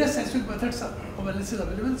are various seismic methods of analysis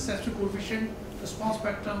available: seismic coefficient, response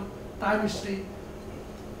spectrum, time history,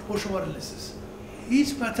 pushover analysis.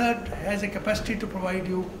 Each method has a capacity to provide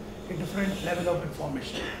you a different level of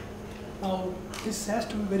information. Now, this has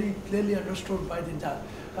to be very clearly understood by the entire.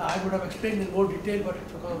 I would have explained in more detail, but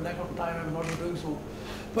because of lack of time, I am not doing so.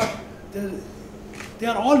 But they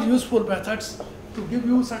are all useful methods to give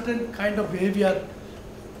you certain kind of behavior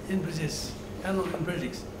in bridges and in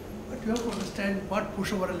buildings. But you have to understand what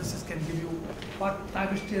pushover analysis can give you, what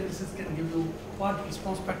time history analysis can give you, what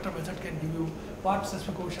response spectrum method can give you, what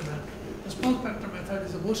seismic coefficient method. Response spectrum method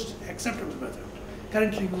is the most acceptable method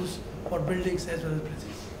currently used for buildings as well as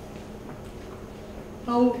bridges.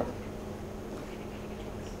 Now,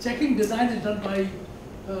 checking design is done by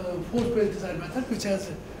force-based design method, which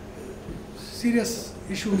has serious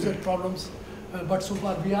issues and problems. But so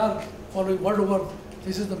far we are following world over.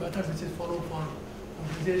 This is the method which is followed for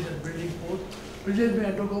bridges and buildings both. Bridges may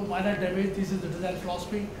undergo minor damage. This is the design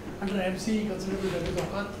philosophy. Under MCE, considerable damage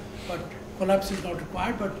occur, but collapse is not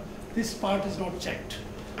required. But this part is not checked.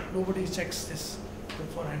 Nobody checks this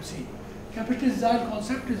for MCE. Capacity design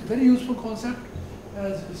concept is very useful concept.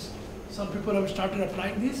 As some people have started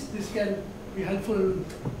applying this. This can be helpful in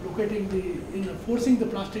locating forcing the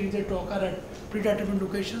plastic injet to occur at predetermined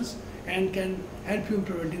locations, and can help you in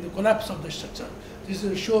preventing the collapse of the structure. This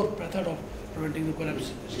is a sure method of preventing the collapse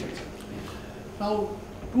of the structure. Now,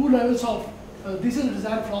 2 levels of this is a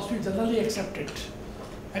design philosophy generally accepted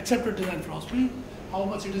design philosophy. How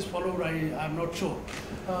much it is followed, I am not sure.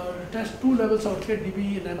 Test 2 levels of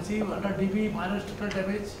DBE and MCE. Under DBE, minor structural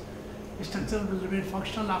damage. Structure will remain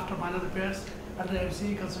functional after minor repairs. under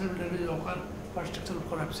MCE, considerable damage will occur, but structural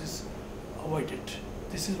collapse is avoided.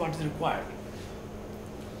 This is what is required.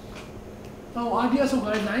 Now, RDSO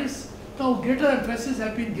guidelines. Now, greater emphasis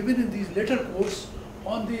have been given in these later courses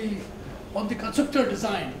on the conceptual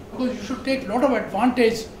design, because you should take a lot of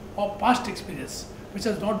advantage of past experience, which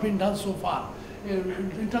has not been done so far,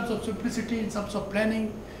 in terms of simplicity, in terms of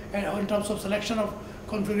planning, and in terms of selection of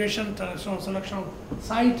configuration, selection of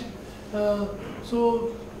site.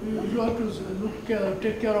 So you have to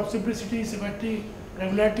take care of simplicity, symmetry,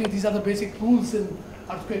 regularity. These are the basic rules in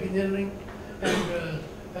earthquake engineering, and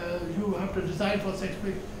you have to design for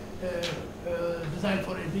seismic, design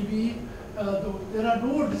for a DBE. There are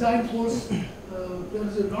no design force. There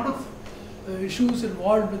is a lot of issues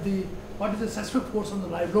involved with what is the seismic force on the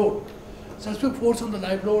live load. Seismic force on the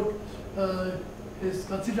live load is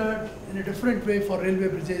considered in a different way for railway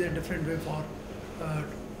bridges and different way for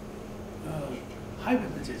highway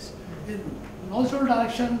bridges. In nostril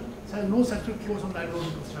direction, there is no seismic force on live load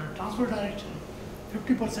is considered. Transfer direction,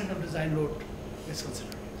 50% of design load is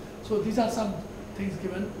considered. So these are some things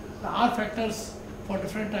given. The R factors for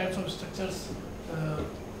different types of structures,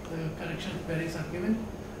 correction bearings are given.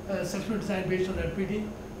 Seismic design based on LPD,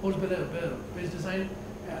 post-based design,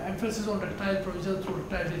 emphasis on ductile provision through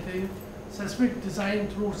ductile detailing. Seismic design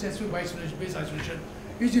through seismic base isolation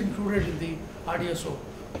is included in the RDSO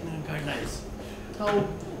guidelines. Now,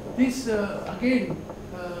 this again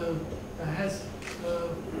has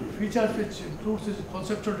features which includes this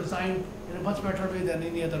conceptual design in a much better way than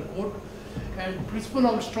any other code. And principle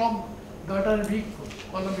of strong girder and weak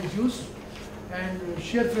column is used, and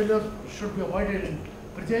shear failure should be avoided in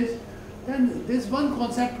bridges. Then there is one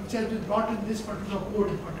concept which has been brought in this particular code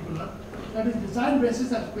in particular, that is design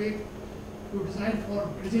basis earthquake. You design for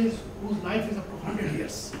bridges whose life is up to 100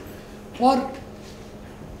 years. For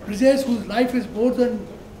bridges whose life is more than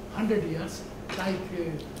 100 years, like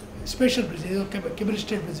special bridges or cable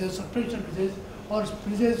state bridges, suspension bridges, or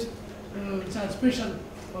bridges which are special,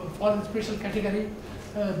 fall in special category,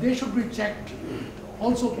 they should be checked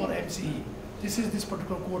also for MCE. This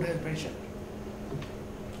particular code has mentioned.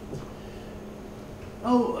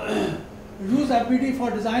 Now, use FBD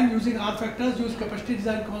for design using R factors, use capacity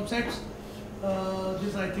design concepts.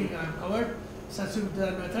 This I think I have covered. Seismic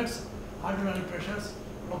design methods, hydrodynamic pressures.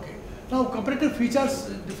 Okay. Now, comparative features,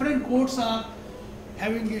 different codes are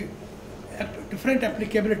having different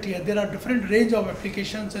applicability, and there are different range of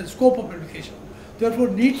applications and scope of application. Therefore,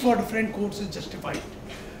 need for different codes is justified.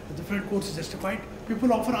 Different codes is justified.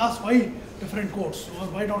 People often ask why different codes, or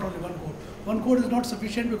why not only one code. One code is not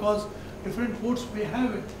sufficient because different codes may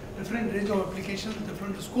have a different range of applications,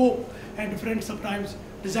 different scope, and different sometimes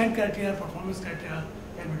design criteria, performance criteria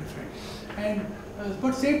can be different. And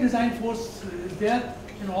but same design force is there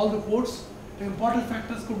in all the codes. The important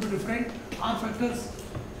factors could be different. R factors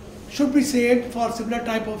should be same for similar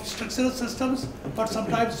type of structural systems, but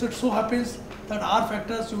sometimes it so happens that R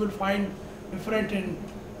factors you will find different in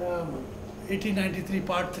 1893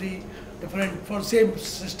 part 3, different for same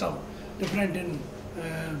system, different in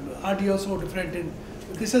RDSO, different in,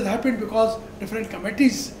 this has happened because different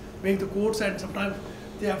committees make the codes, and sometimes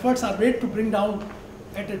the efforts are made to bring down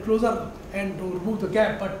at a closer and to remove the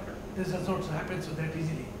gap, but this does not happen so that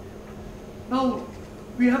easily. Now,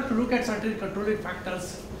 we have to look at certain controlling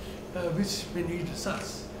factors which we need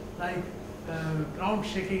research, like ground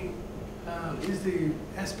shaking is the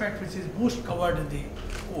aspect which is most covered in the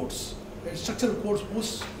codes. The structural codes,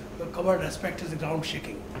 most covered aspect is the ground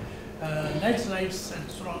shaking. Landslides and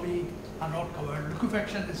tsunami are not covered.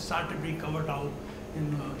 Liquefaction has started being covered now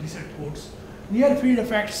in recent codes. Near field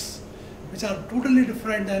effects, which are totally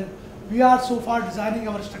different than, we are so far designing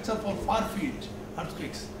our structure for far field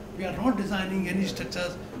earthquakes. We are not designing any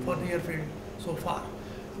structures for near field so far.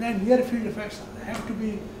 Then near field effects have to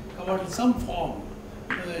be covered in some form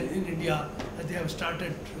in India. They have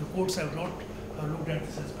started, the courts have not looked at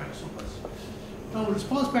this aspect so much. Now,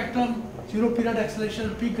 response spectrum, zero period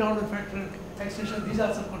acceleration, peak ground effect acceleration, these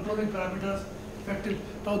are some controlling parameters effective.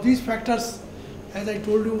 Now, these factors, as I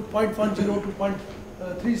told you, 0.10 to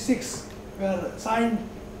 0.36 were assigned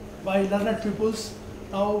by learned peoples.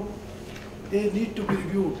 Now, they need to be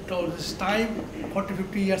reviewed. Now, this time, 40,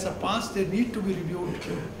 50 years have passed, they need to be reviewed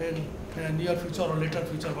in near future or later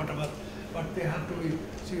future, whatever. But they have to be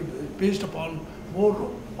based upon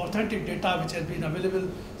more authentic data which has been available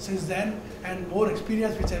since then, and more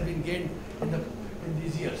experience which has been gained in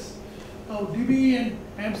these years. Now, DBE and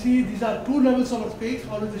MC, these are two levels of earthquakes.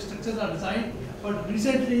 All of the structures are designed, but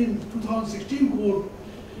recently in 2016 code,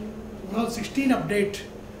 2016 update,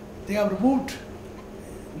 they have removed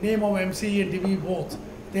name of MC and DBE both.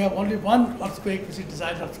 They have only one earthquake which is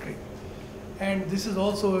design earthquake. And this is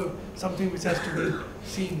also something which has to be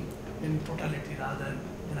seen in totality rather than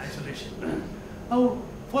in isolation. Now,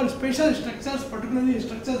 for spatial structures, particularly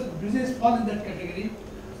structures, bridges fall in that category.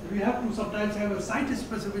 We have to sometimes have a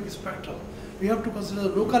site-specific spectrum. We have to consider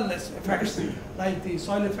local effects like the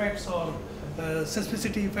soil effects or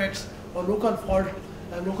seismicity effects or local fault,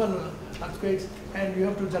 local earthquakes, and you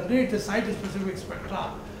have to generate the site-specific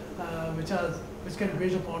spectra which can be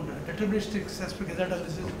based upon deterministic seismic hazard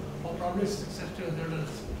analysis or probabilistic seismic hazard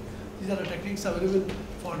analysis. These are the techniques available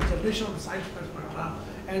for generation of the site-specific spectra,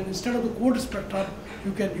 and instead of the code spectrum,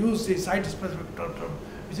 you can use the site-specific spectrum,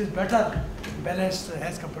 which is better balanced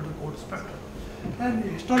as compared to code spectrum. And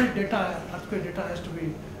historic data, earthquake data has to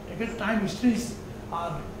be taken. Time histories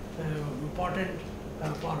are important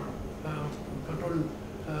for control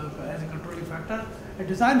as a controlling factor. And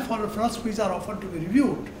design philosophies are often to be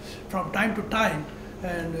reviewed from time to time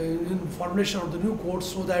and in formulation of the new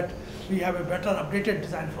codes so that we have a better updated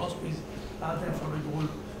design philosophies rather than following old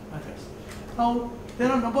methods. Now, there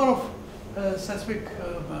are a number of seismic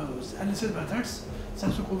analysis methods.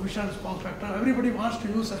 Seismic coefficient, response factor. Everybody wants to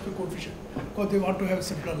use seismic coefficient because they want to have a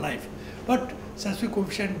simpler life. But seismic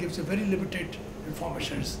coefficient gives a very limited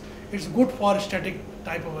information. It's good for static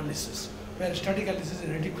type of analysis, where static analysis is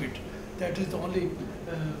inadequate. That is the only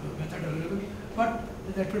method available. But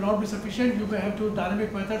that will not be sufficient. You may have to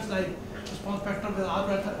dynamic methods like response factor with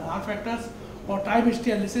R factors or time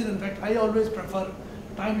history analysis. In fact, I always prefer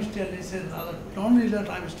time history analysis rather non-linear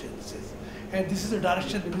time history analysis. And this is the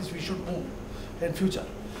direction in which we should move in future.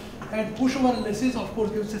 And pushover analysis, of course,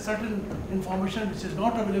 gives a certain information which is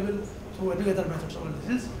not available through any other methods of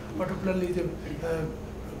analysis, particularly the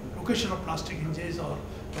location of plastic hinges or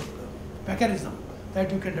mechanism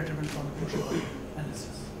that you can determine from pushover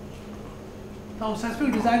analysis. Now,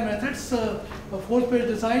 seismic design methods, force-based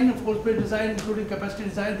design, including capacity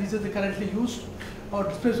design, these are the currently used, or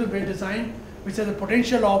displacement-based design, which has the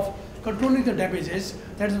potential of controlling the damages.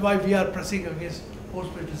 That is why we are pressing against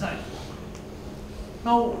force-based design.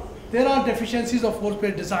 Now, there are deficiencies of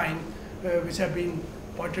force-based design which have been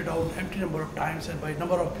pointed out empty number of times and by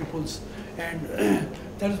number of peoples, and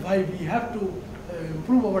that is why we have to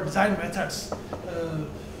improve our design methods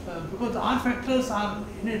because the R factors are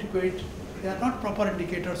inadequate. They are not proper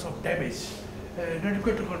indicators of damage,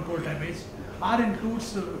 inadequate to control damage. R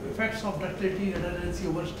includes the effects of ductility, redundancy,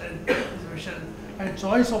 overstrength, preservation, and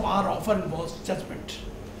choice of R often involves judgment,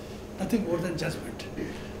 nothing more than judgment.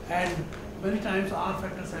 And many times R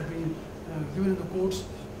factors have been given in the codes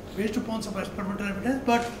based upon some experimental evidence,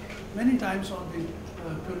 but many times on the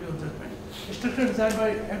purely on judgment. Structure designed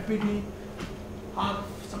by FBD are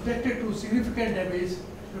subjected to significant damage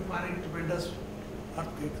requiring tremendous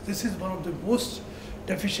earthquake. This is one of the most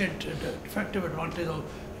deficient, defective advantage or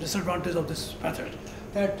disadvantage of this method,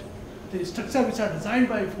 that the structures which are designed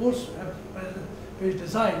by force-based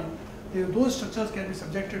design, those structures can be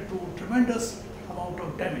subjected to tremendous amount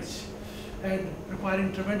of damage and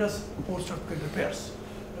requiring tremendous post-earthquake repairs.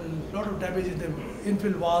 A lot of damage in the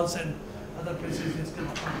infill walls and other places is still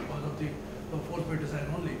occurring because of the force-based design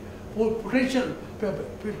only. For potential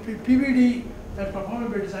PVD, that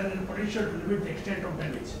performance-based design has potential to limit the extent of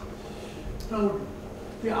damage. Now,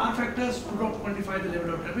 the R factors do not quantify the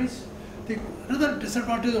level of damage. Another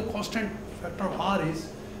disadvantage of constant factor of R is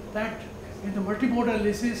that in the multi-mode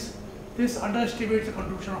analysis, this underestimates the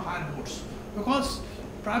contribution of higher modes, because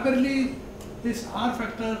primarily this R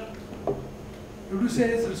factor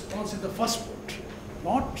reduces response in the first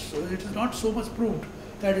mode. It is not so much proved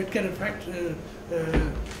that it can affect,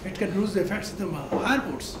 it can lose the effects in the higher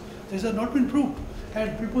modes. This has not been proved.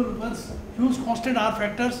 And people once use constant R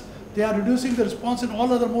factors, they are reducing the response in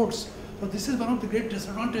all other modes. So this is one of the great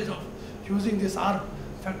disadvantages of using this R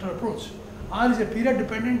factor approach. R is a period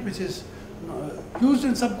dependent, which is used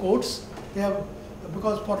in some codes. They have,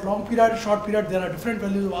 because for long period, short period, there are different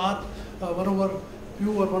values of R, 1 over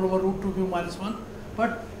mu or 1 over root 2 mu minus 1,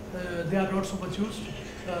 but they are not so much used.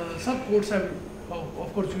 Some codes have,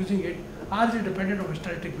 of course, using it. R is dependent on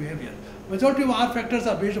static behavior. Majority of R factors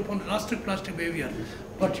are based upon elastic plastic behavior,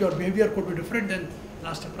 but your behavior could be different than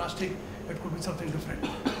elastic plastic. It could be something different.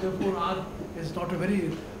 Therefore, R is not a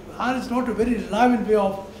very reliable way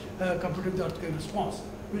of computing the earthquake response,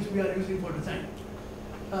 which we are using for design.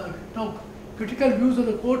 Now, critical views of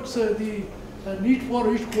the codes, the need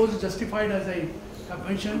for each code is justified, as I have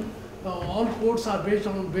mentioned. All codes are based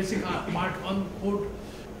on basic part 1 code.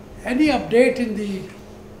 Any update in the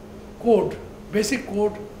code, basic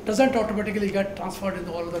code, doesn't automatically get transferred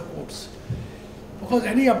into all other codes. Because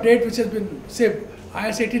any update which has been, say,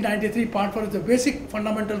 IS 1893 part 1 is the basic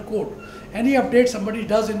fundamental code. Any update somebody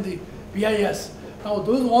does in the BIS, now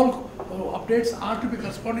those all updates are to be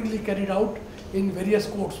correspondingly carried out in various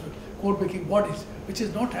code making bodies, which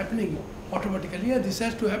is not happening automatically, and this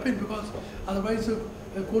has to happen because otherwise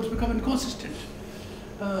codes become inconsistent.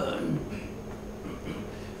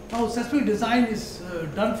 Now seismic design is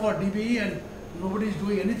done for DBE and nobody is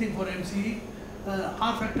doing anything for MCE.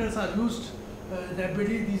 R factors are used in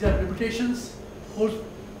FBD. These are limitations. Force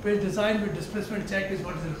page design with displacement check is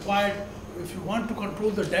what is required. If you want to control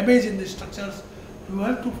the damage in the structures, you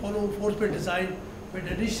have to follow force page design with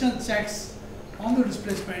additional checks on the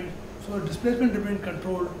displacement, so displacement remains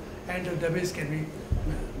controlled and the damage can be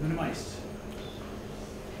minimized.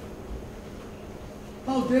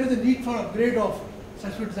 Now there is a need for upgrade of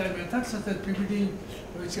seismic design methods such as PBD,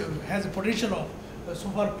 which has a potential of, so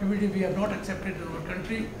far PBD we have not accepted in our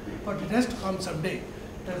country, but it has to come someday.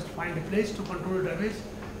 It has to find a place to control the damage.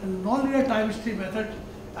 And non-linear time history method,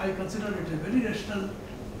 I consider it a very rational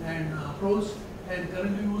and approach, and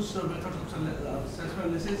currently used methods of seismic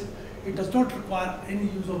analysis. It does not require any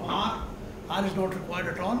use of R. R is not required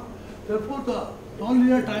at all. Therefore, the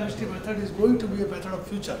non-linear time history method is going to be a method of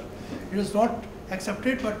future. It is not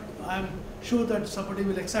accepted, but I am sure that somebody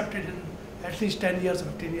will accept it in at least 10 years,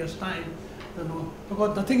 15 years time.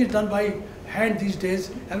 Because nothing is done by hand these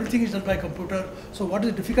days, everything is done by computer. So what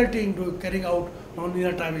is the difficulty in carrying out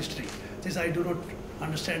non-linear time history? This I do not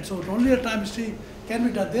understand. So non-linear time history can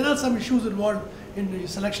be done. There are some issues involved in the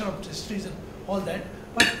selection of histories and all that,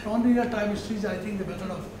 but non-linear time history is, I think, the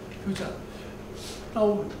method of future.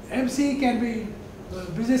 Now MCE can be,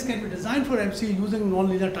 bridges can be designed for MCE using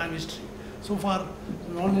non-linear time history. So far,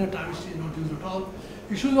 non-linear time history is not used at all.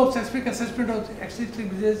 Issues of seismic assessment of existing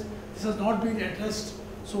bridges, this has not been addressed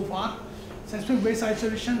so far. Seismic base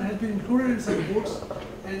isolation has been included in some codes,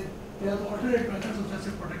 and there are alternate methods of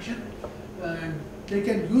seismic protection, and they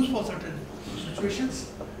can be used for certain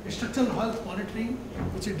situations. Structural health monitoring,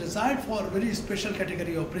 which is designed for a very special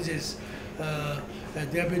category of bridges.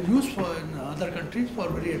 They have been used for in other countries for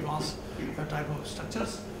very advanced type of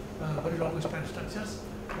structures, very long span structures,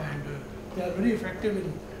 and they are very effective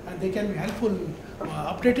in, and they can be helpful in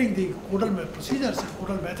updating the codal procedures and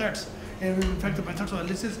codal methods. And in fact, the methods of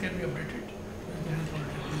analysis can be updated.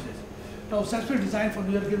 Now, seismic design for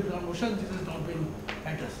near gill motion, this has not been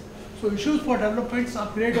addressed. So, issues for developments,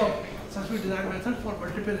 upgrade of seismic design methods for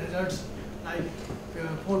multiple hazards, like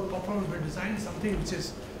for performance design, something which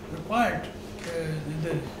is required in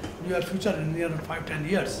the near future, in near 5-10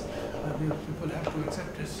 years. People have to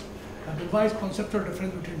accept this. Revise conceptual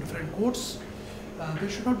difference between different codes. There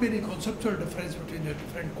should not be any conceptual difference between the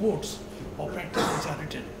different codes or practice which are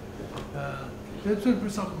written. There will be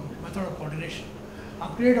some method of coordination.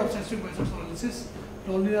 Upgrade of seismic methods of analysis,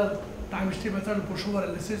 non-linear time history method and pushover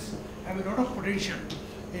analysis have a lot of potential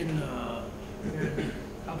in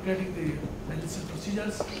upgrading the analysis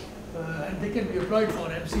procedures, and they can be applied for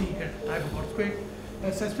MCE type of earthquake.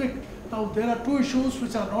 Seismic, now there are two issues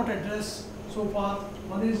which are not addressed so far.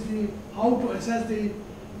 One is the how to assess the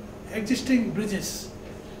existing bridges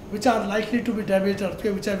which are likely to be damaged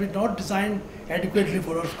earthquake, which have been not designed adequately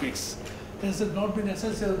for earthquakes. This has not been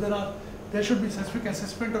assessed. There should be seismic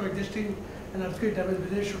assessment of existing and earthquake damage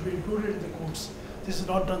bridges should be included in the codes. This is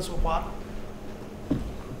not done so far.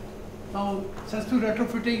 Now, seismic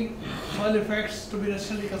retrofitting, soil effects to be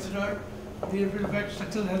rationally considered, the effect,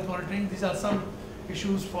 structural health monitoring, these are some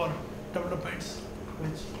issues for developments.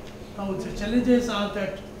 Now, the challenges are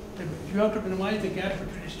that you have to minimize the gap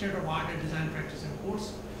between state of art and design practice and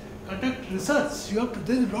codes. Conduct research.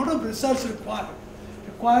 There is a lot of research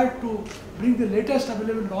required to bring the latest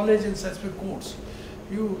available knowledge in seismic codes.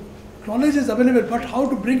 Knowledge is available, but how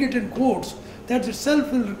to bring it in codes, that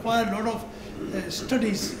itself will require a lot of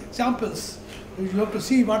studies, examples. You have to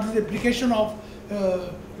see what is the application of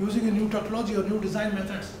using a new technology or new design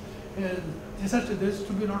methods. Research, there is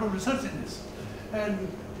to be a lot of research in this. And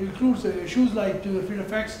it includes issues like field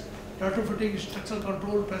effects, retrofitting, structural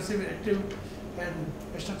control, passive and active, and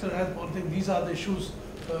structural health monitoring. These are the issues,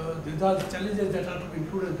 these are the challenges that are to be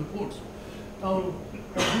included in the codes. Now,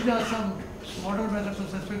 these are some modern methods of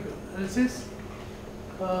seismic analysis.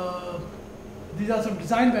 These are some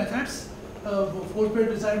design methods. Force-based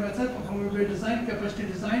design method, performance-based design,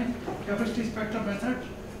 capacity spectrum method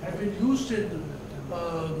have been used in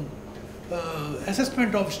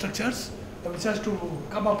assessment of structures, which has to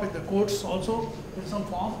come up in the codes also in some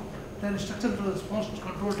form. Then structural response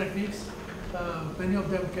control techniques, many of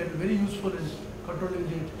them can be very useful in controlling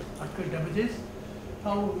the earthquake damages.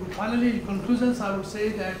 Now, finally, in conclusions, I would say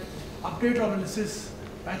that update of analysis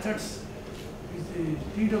methods is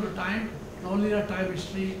the need of the time, non-linear time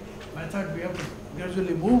history method we have to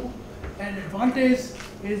gradually move, and advantage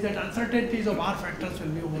is that uncertainties of R factors will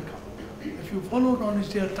be overcome. if you follow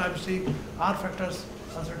non-linear time series, R factors,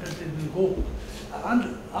 uncertainties will go.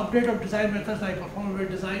 And update of design methods like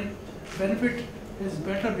performance-based design, benefit is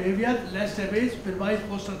better behavior, less damage, minimize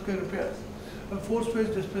post-earthquake repairs. A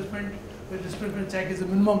force-based displacement with displacement check is the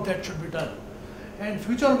minimum that should be done. And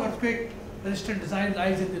future of earthquake-resistant design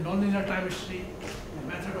lies in the non-linear time history, the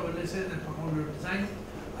method of analysis and performance-based design.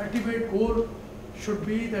 Ultimate goal should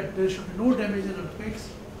be that there should be no damage in earthquakes,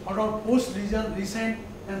 adopt post-region, recent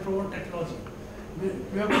and proven technology.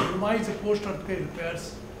 We have to minimize the post-earthquake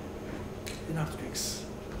repairs in earthquakes.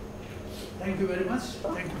 Thank you very much.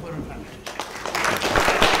 Thank you for your time.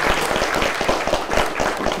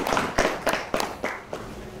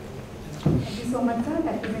 Thank you so much, sir.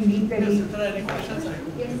 That was indeed very... Yes, if there are any questions, I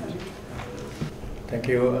will. Yes, sir. Thank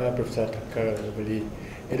you, Professor Thakkar, a very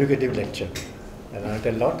educative lecture. I learned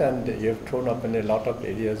a lot, and you have thrown up in a lot of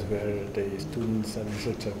areas where the students and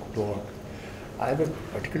researchers could work. I have a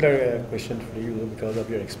particular question for you because of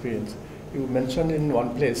your experience. You mentioned in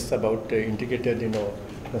one place about integrated,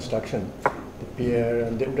 construction, the pier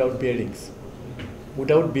and without bearings.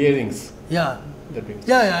 Without bearings. Yeah. That means.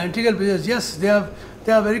 Yeah, integral bridges. Yes, they are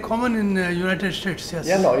very common in United States. Yes.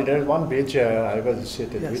 Yeah, no, there is one bridge I was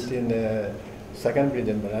associated Yes. with in second bridge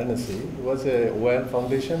in Varanasi. It was a OL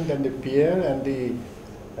foundation, then the pier and the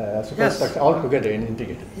superstructure all together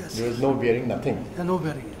integrated. Yes. There was no bearing, nothing. Yeah, no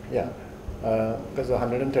bearing. Yeah. Because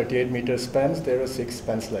 138 meter spans, there were 6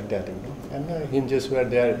 spans like that, and hinges were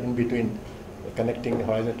there in between, connecting the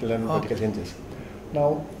horizontal and vertical hinges.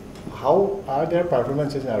 Now, how are their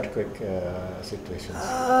performances in earthquake situations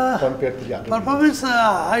compared to the other? Performance,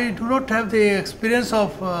 I do not have the experience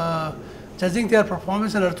of judging their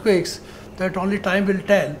performance in earthquakes. That only time will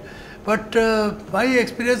tell. But my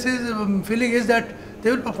experience is, feeling is that they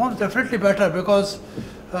will perform definitely better because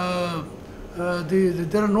there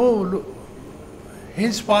are no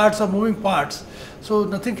hinge parts or moving parts, so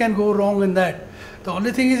nothing can go wrong in that. The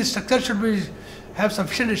only thing is the structure should have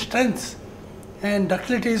sufficient strength and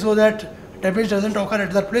ductility so that damage doesn't occur at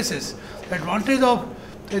other places. The advantage of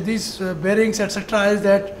these bearings etc. is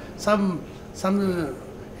that some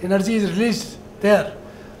energy is released there,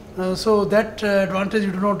 so that advantage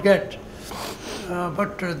you do not get.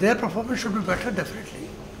 But their performance should be better definitely.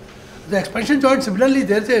 The expansion joint, similarly,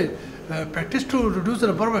 there is a practice to reduce the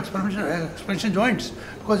number of expansion joints,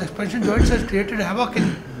 because expansion joints has created havoc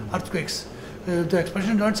in earthquakes. The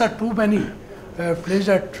expansion joints are too many, placed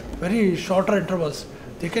at very shorter intervals.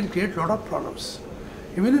 They can create a lot of problems.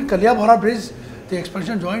 Even in Kalia-Bhora bridge, the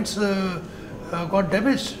expansion joints got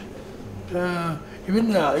damaged.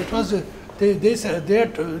 It was they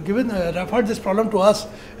had referred this problem to us,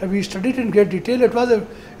 and we studied in great detail. It was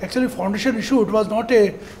actually foundation issue. It was not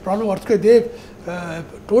a problem of earthquake. They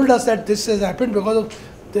told us that this has happened because of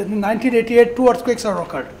in 1988 2 earthquakes have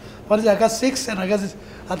occurred. One is August 6 and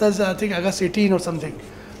other is I think August 18 or something.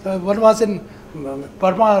 One was in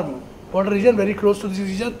Burma border region, very close to this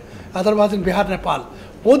region. Other was in Bihar, Nepal.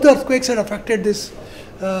 Both the earthquakes had affected this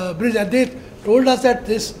bridge, and they told us that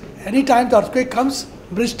any time the earthquake comes,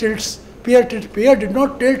 bridge tilts. Pier did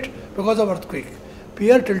not tilt because of earthquake.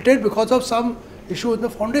 Pier tilted because of some issue in the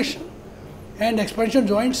foundation, and expansion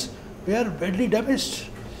joints were badly damaged.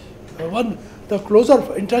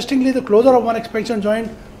 Interestingly, the closure of one expansion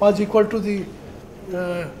joint was equal to the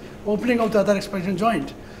opening of the other expansion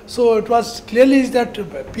joint. So it was clearly that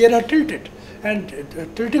pier had tilted, and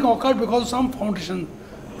tilting occurred because of some foundation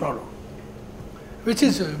problem, which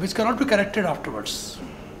cannot be corrected afterwards.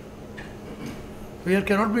 Pier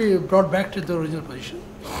cannot be brought back to the original position.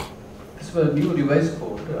 As for the new revised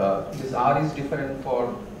code, this R is different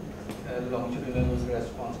for longitudinal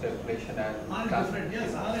response calculation and R is different,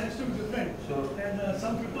 yes, R has to be different. So, and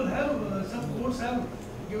some people have, some courts have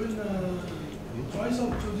given choice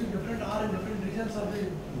of choosing different R in different regions of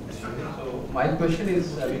the structure. So my question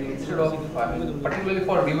is, instead of, particularly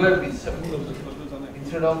for river bridge,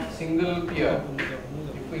 instead of single pier,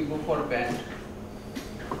 if we go for band,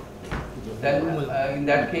 then in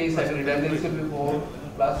that case, redundancy will be more,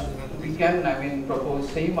 plus we can, propose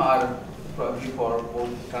same R probably for both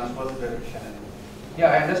transverse direction.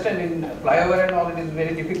 Yeah, I understand in flyover and all it is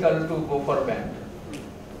very difficult to go for band.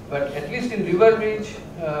 But at least in river bridge,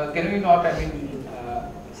 can we not,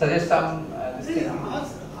 suggest some this thing?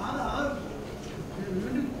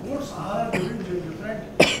 Even if courts are given different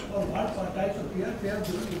for what types of pier, they have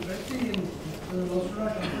given differently in longitudinal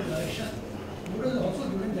transverse direction. Code is also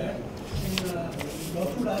given that in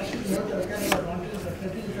longitudinal direction you have to recognize the advantages,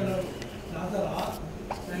 definitely you can have another R,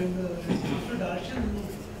 and in transverse direction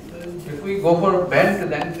if we go for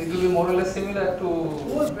bend, then it will be more or less similar to.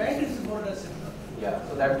 Oh, bend is more or less similar. Yeah,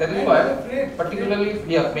 so that is why, particularly,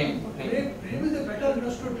 frame. Frame is a better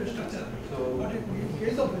understood structure. So, but in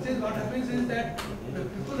case of bridges, what happens is that the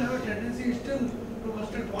people have a tendency still to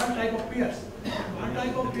construct one type of piers. One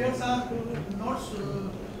type of piers are not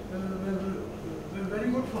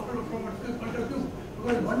very good from a point of view.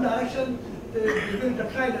 Because in one direction, they will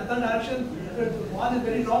ductile, other direction, the wall is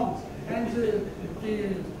very long, and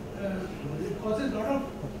it causes a lot of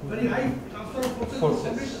very high transfer of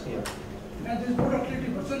forces. And there is no ductility,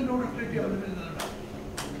 virtually no ductility available in the other.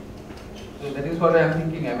 So that is what I am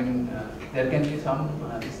thinking. I mean, there can be some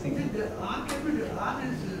this thing. The R can be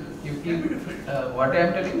different. What I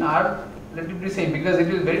am telling R, let it be same, because it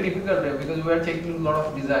is very difficult because we are checking a lot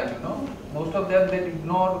of design. Most of them they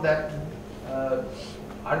ignore that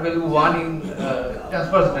R value 1 in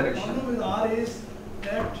transverse direction. The problem with R is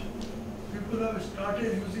that people have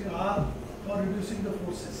started using R for reducing the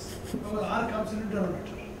forces. Because R comes in a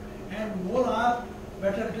denominator. And more R,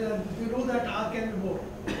 better it is. You know that R can be more.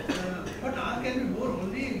 But R can be more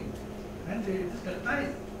only when it is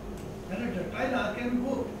ductile. When it is ductile, R can be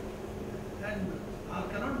more. And R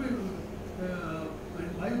cannot be, in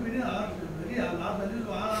my opinion, very large values of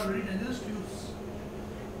R are very dangerous to use.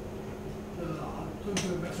 So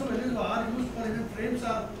the maximum values of R used for even frames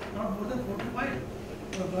are not more than 4 to 5.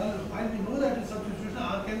 While we know that in some situations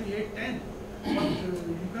R can be 8, 10, but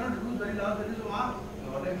you cannot use very large values of R.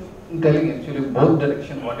 What I am telling actually both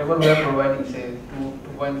direction, whatever we are providing, say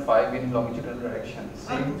 2.5 in longitudinal direction,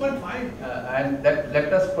 same, 2.5, and that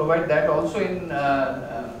let us provide that also in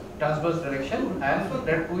transverse direction, and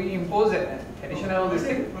that we impose additional this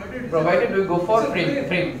thing, provided we go for frame.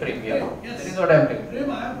 Yeah, yes. That is what I am telling.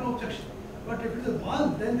 Frame, I have no objection. But if it is a wall,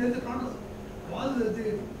 then there is a problem. Wall,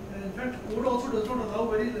 in fact, code also does not allow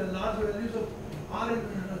very large values of R in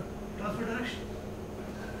transfer direction.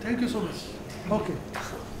 Thank you so much. Okay.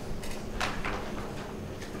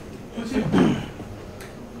 You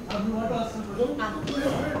want to ask some questions?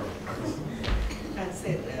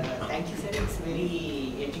 Thank you, sir. It's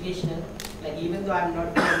very educational. Like, even though I'm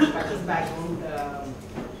not from a practice background,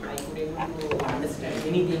 I could able to understand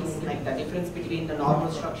many things, like the difference between the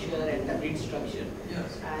normal structure and the grid structure.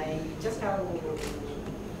 Yes. I just have one or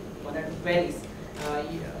two queries.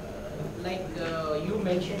 You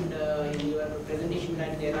mentioned in your presentation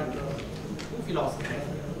that there are two philosophies.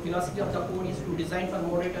 Philosophy of the code is to design for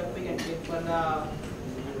moderate earthquake and check for the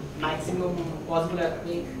maximum possible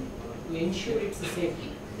earthquake to ensure its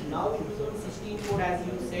safety. Now in 2016 code, as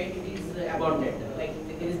you said, it is abandoned. Like,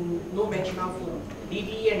 there is no mention of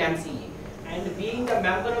DBE and MCE. And being a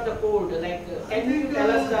member of the code, like, can you tell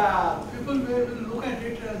us the... People will look at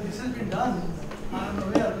it, this has been done, I am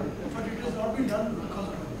aware, but it has not been done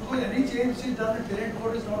because any change is done in parent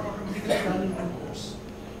code is not automatically done in all codes.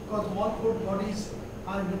 Because all code bodies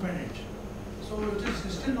are independent. So it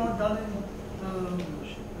is still not done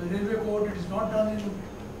in railway code, it is not done in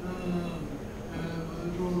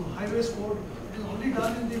highways code, it is only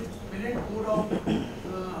done in the parent code of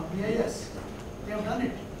BIS. They have done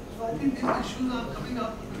it. So I think these issues are coming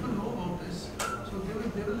up, people know about this, so they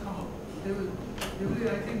will come up. They will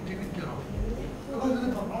I think, take it care of. Because with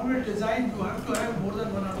the performance design, you have to have more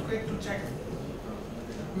than one earthquake to check.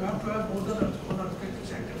 You have to have more than one earthquake to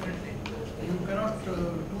check, definitely. You cannot do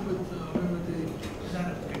with the design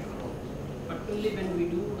earthquake. But only when we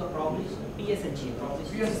do the PSHA,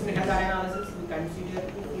 seismic hazard analysis, we consider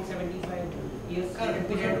 475 years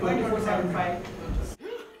period 2475.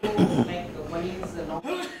 So, like, one is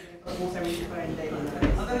normal 475 and then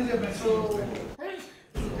another is a maximum.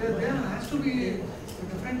 There has to be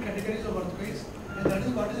different categories of earthquakes, and that is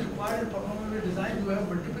what is required in performance design. You have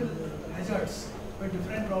multiple hazards with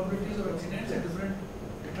different probabilities of accidents at different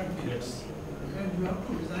periods, and you have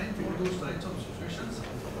to design for those types of situations.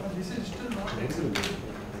 And this is still not executed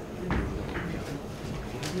in India.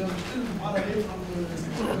 We are still far away from the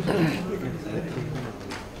design.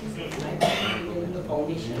 The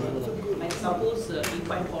foundation, like, suppose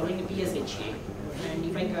if I'm following a PSHA, and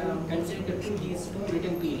if I consider these two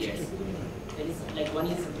written periods, that is, like, one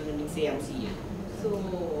is representing, say, MCE. So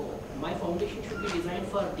my foundation should be designed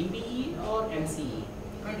for DBE or MCE.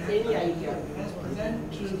 Any idea? As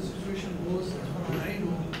present situation goes, as far as I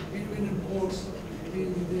know, even in courts, they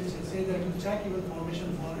say that you check your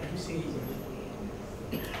formation for MCE.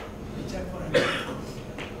 You check for MCE.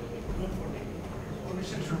 Not for DBE.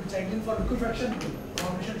 Formation should be checked in for liquefaction.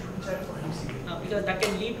 Formation should be checked for MCE. Because that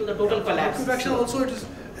can lead to the total collapse. Liquefaction also, it is,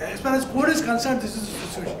 as far as code is concerned, this is the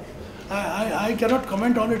situation. I cannot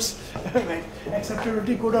comment on its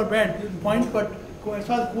acceptability, good or bad point, but as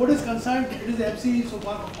far as code is concerned, it is MCE so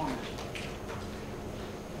far performed.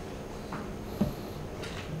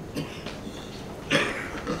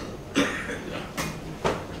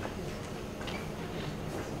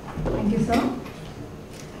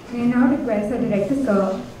 request our Director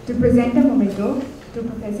Sir to present a memento to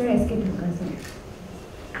Professor S.K. Thakkar sir.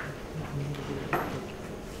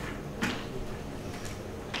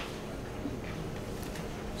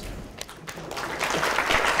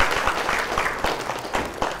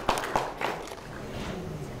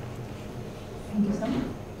 Thank you, sir.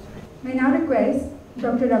 May now request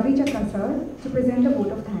Dr. Ravi Chakra sir to present a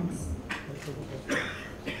vote of thanks.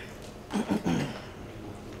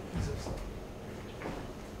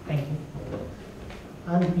 Thank you.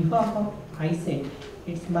 On behalf of ISET,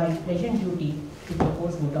 it's my pleasant duty to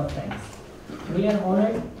propose vote of thanks. We are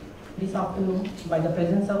honored this afternoon by the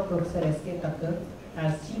presence of Professor S.K. Thakkar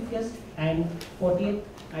as Chief Guest and 40th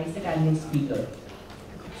ISET Annual Speaker.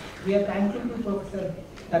 We are thankful to Professor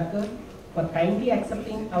Thakkar for kindly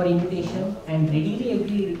accepting our invitation and readily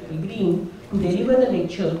agreeing to deliver the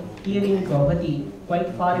lecture here in Guwahati, quite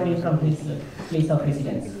far away from his place of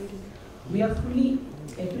residence. We are fully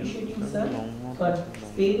appreciative, sir, for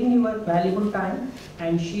sparing your valuable time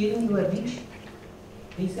and sharing your rich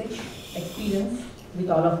research experience with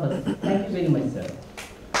all of us. Thank you very much, sir.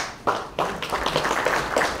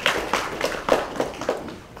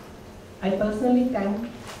 I personally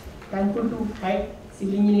thankful to Head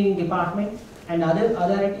Civil Engineering Department and other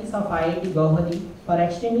authorities of IIT Guwahati for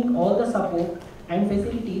extending all the support and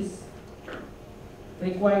facilities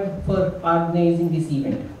required for organizing this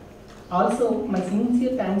event. Also, my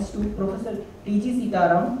sincere thanks to Professor T.G.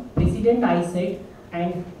 Sitaram, President ISET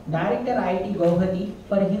and Director IIT Guwahati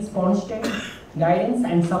for his constant guidance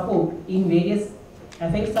and support in various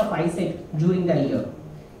affairs of ISET during the year.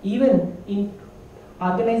 Even in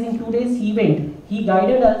organizing today's event, he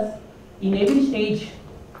guided us in every stage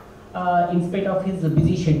in spite of his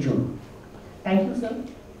busy schedule. Thank you, sir.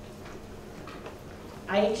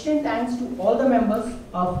 I extend thanks to all the members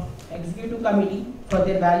of Executive Committee for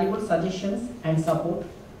their valuable suggestions and support.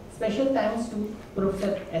 Special thanks to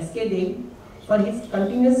Professor S.K. Dev for his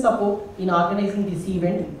continuous support in organizing this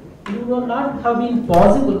event. It would not have been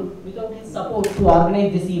possible without his support to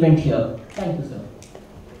organize this event here. Thank you, sir.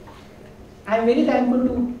 I am very thankful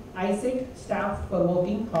to ISET staff for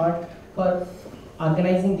working hard for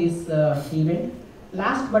organizing this event.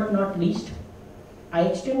 Last but not least, I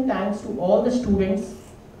extend thanks to all the students,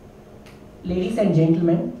 ladies and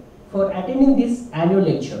gentlemen, for attending this annual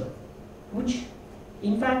lecture, which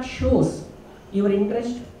in fact shows your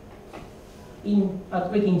interest in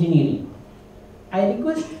earthquake engineering. I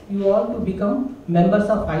request you all to become members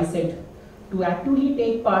of ISET to actively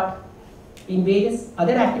take part in various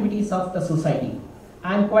other activities of the society.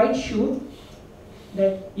 I am quite sure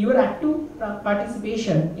that your active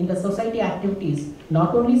participation in the society activities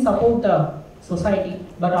not only support the society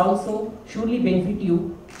but also surely benefit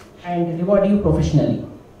you and reward you professionally.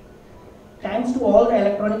 Thanks to all the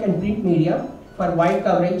electronic and print media for wide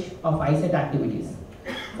coverage of ISET activities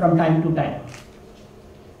from time to time.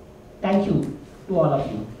 Thank you to all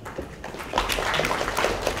of you.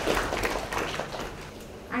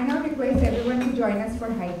 I now request everyone to join us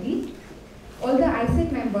for high tea. All the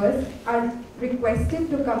ISET members are requested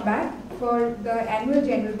to come back for the annual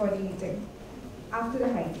general body meeting after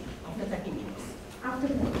the high tea. After 30 minutes. After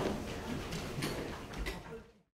 30.